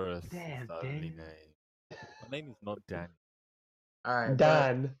name. Thesaurus is Damn, the only Daniel. name. My name is not Daniel. All right,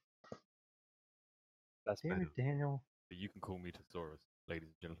 Dan. That's Damn better. it, Daniel. But you can call me Thesaurus, ladies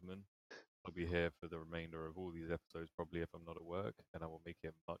and gentlemen. I'll be here for the remainder of all these episodes, probably if I'm not at work, and I will make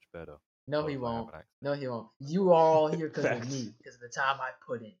it much better. No, Not he if I have won't. an accent. No, he won't. You are all here because of Facts. me, because of the time I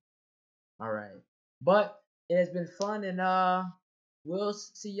put in. All right, but it has been fun, and we'll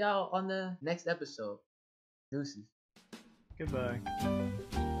see y'all on the next episode. Deuces. Goodbye.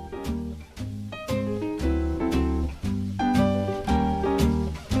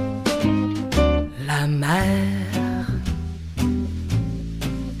 La mer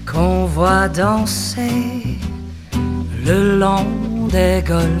qu'on voit danser le long des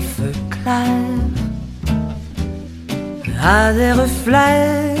golfes clairs a des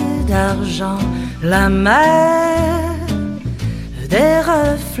reflets d'argent. La mer, des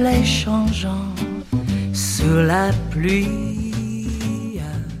reflets changeants sous la pluie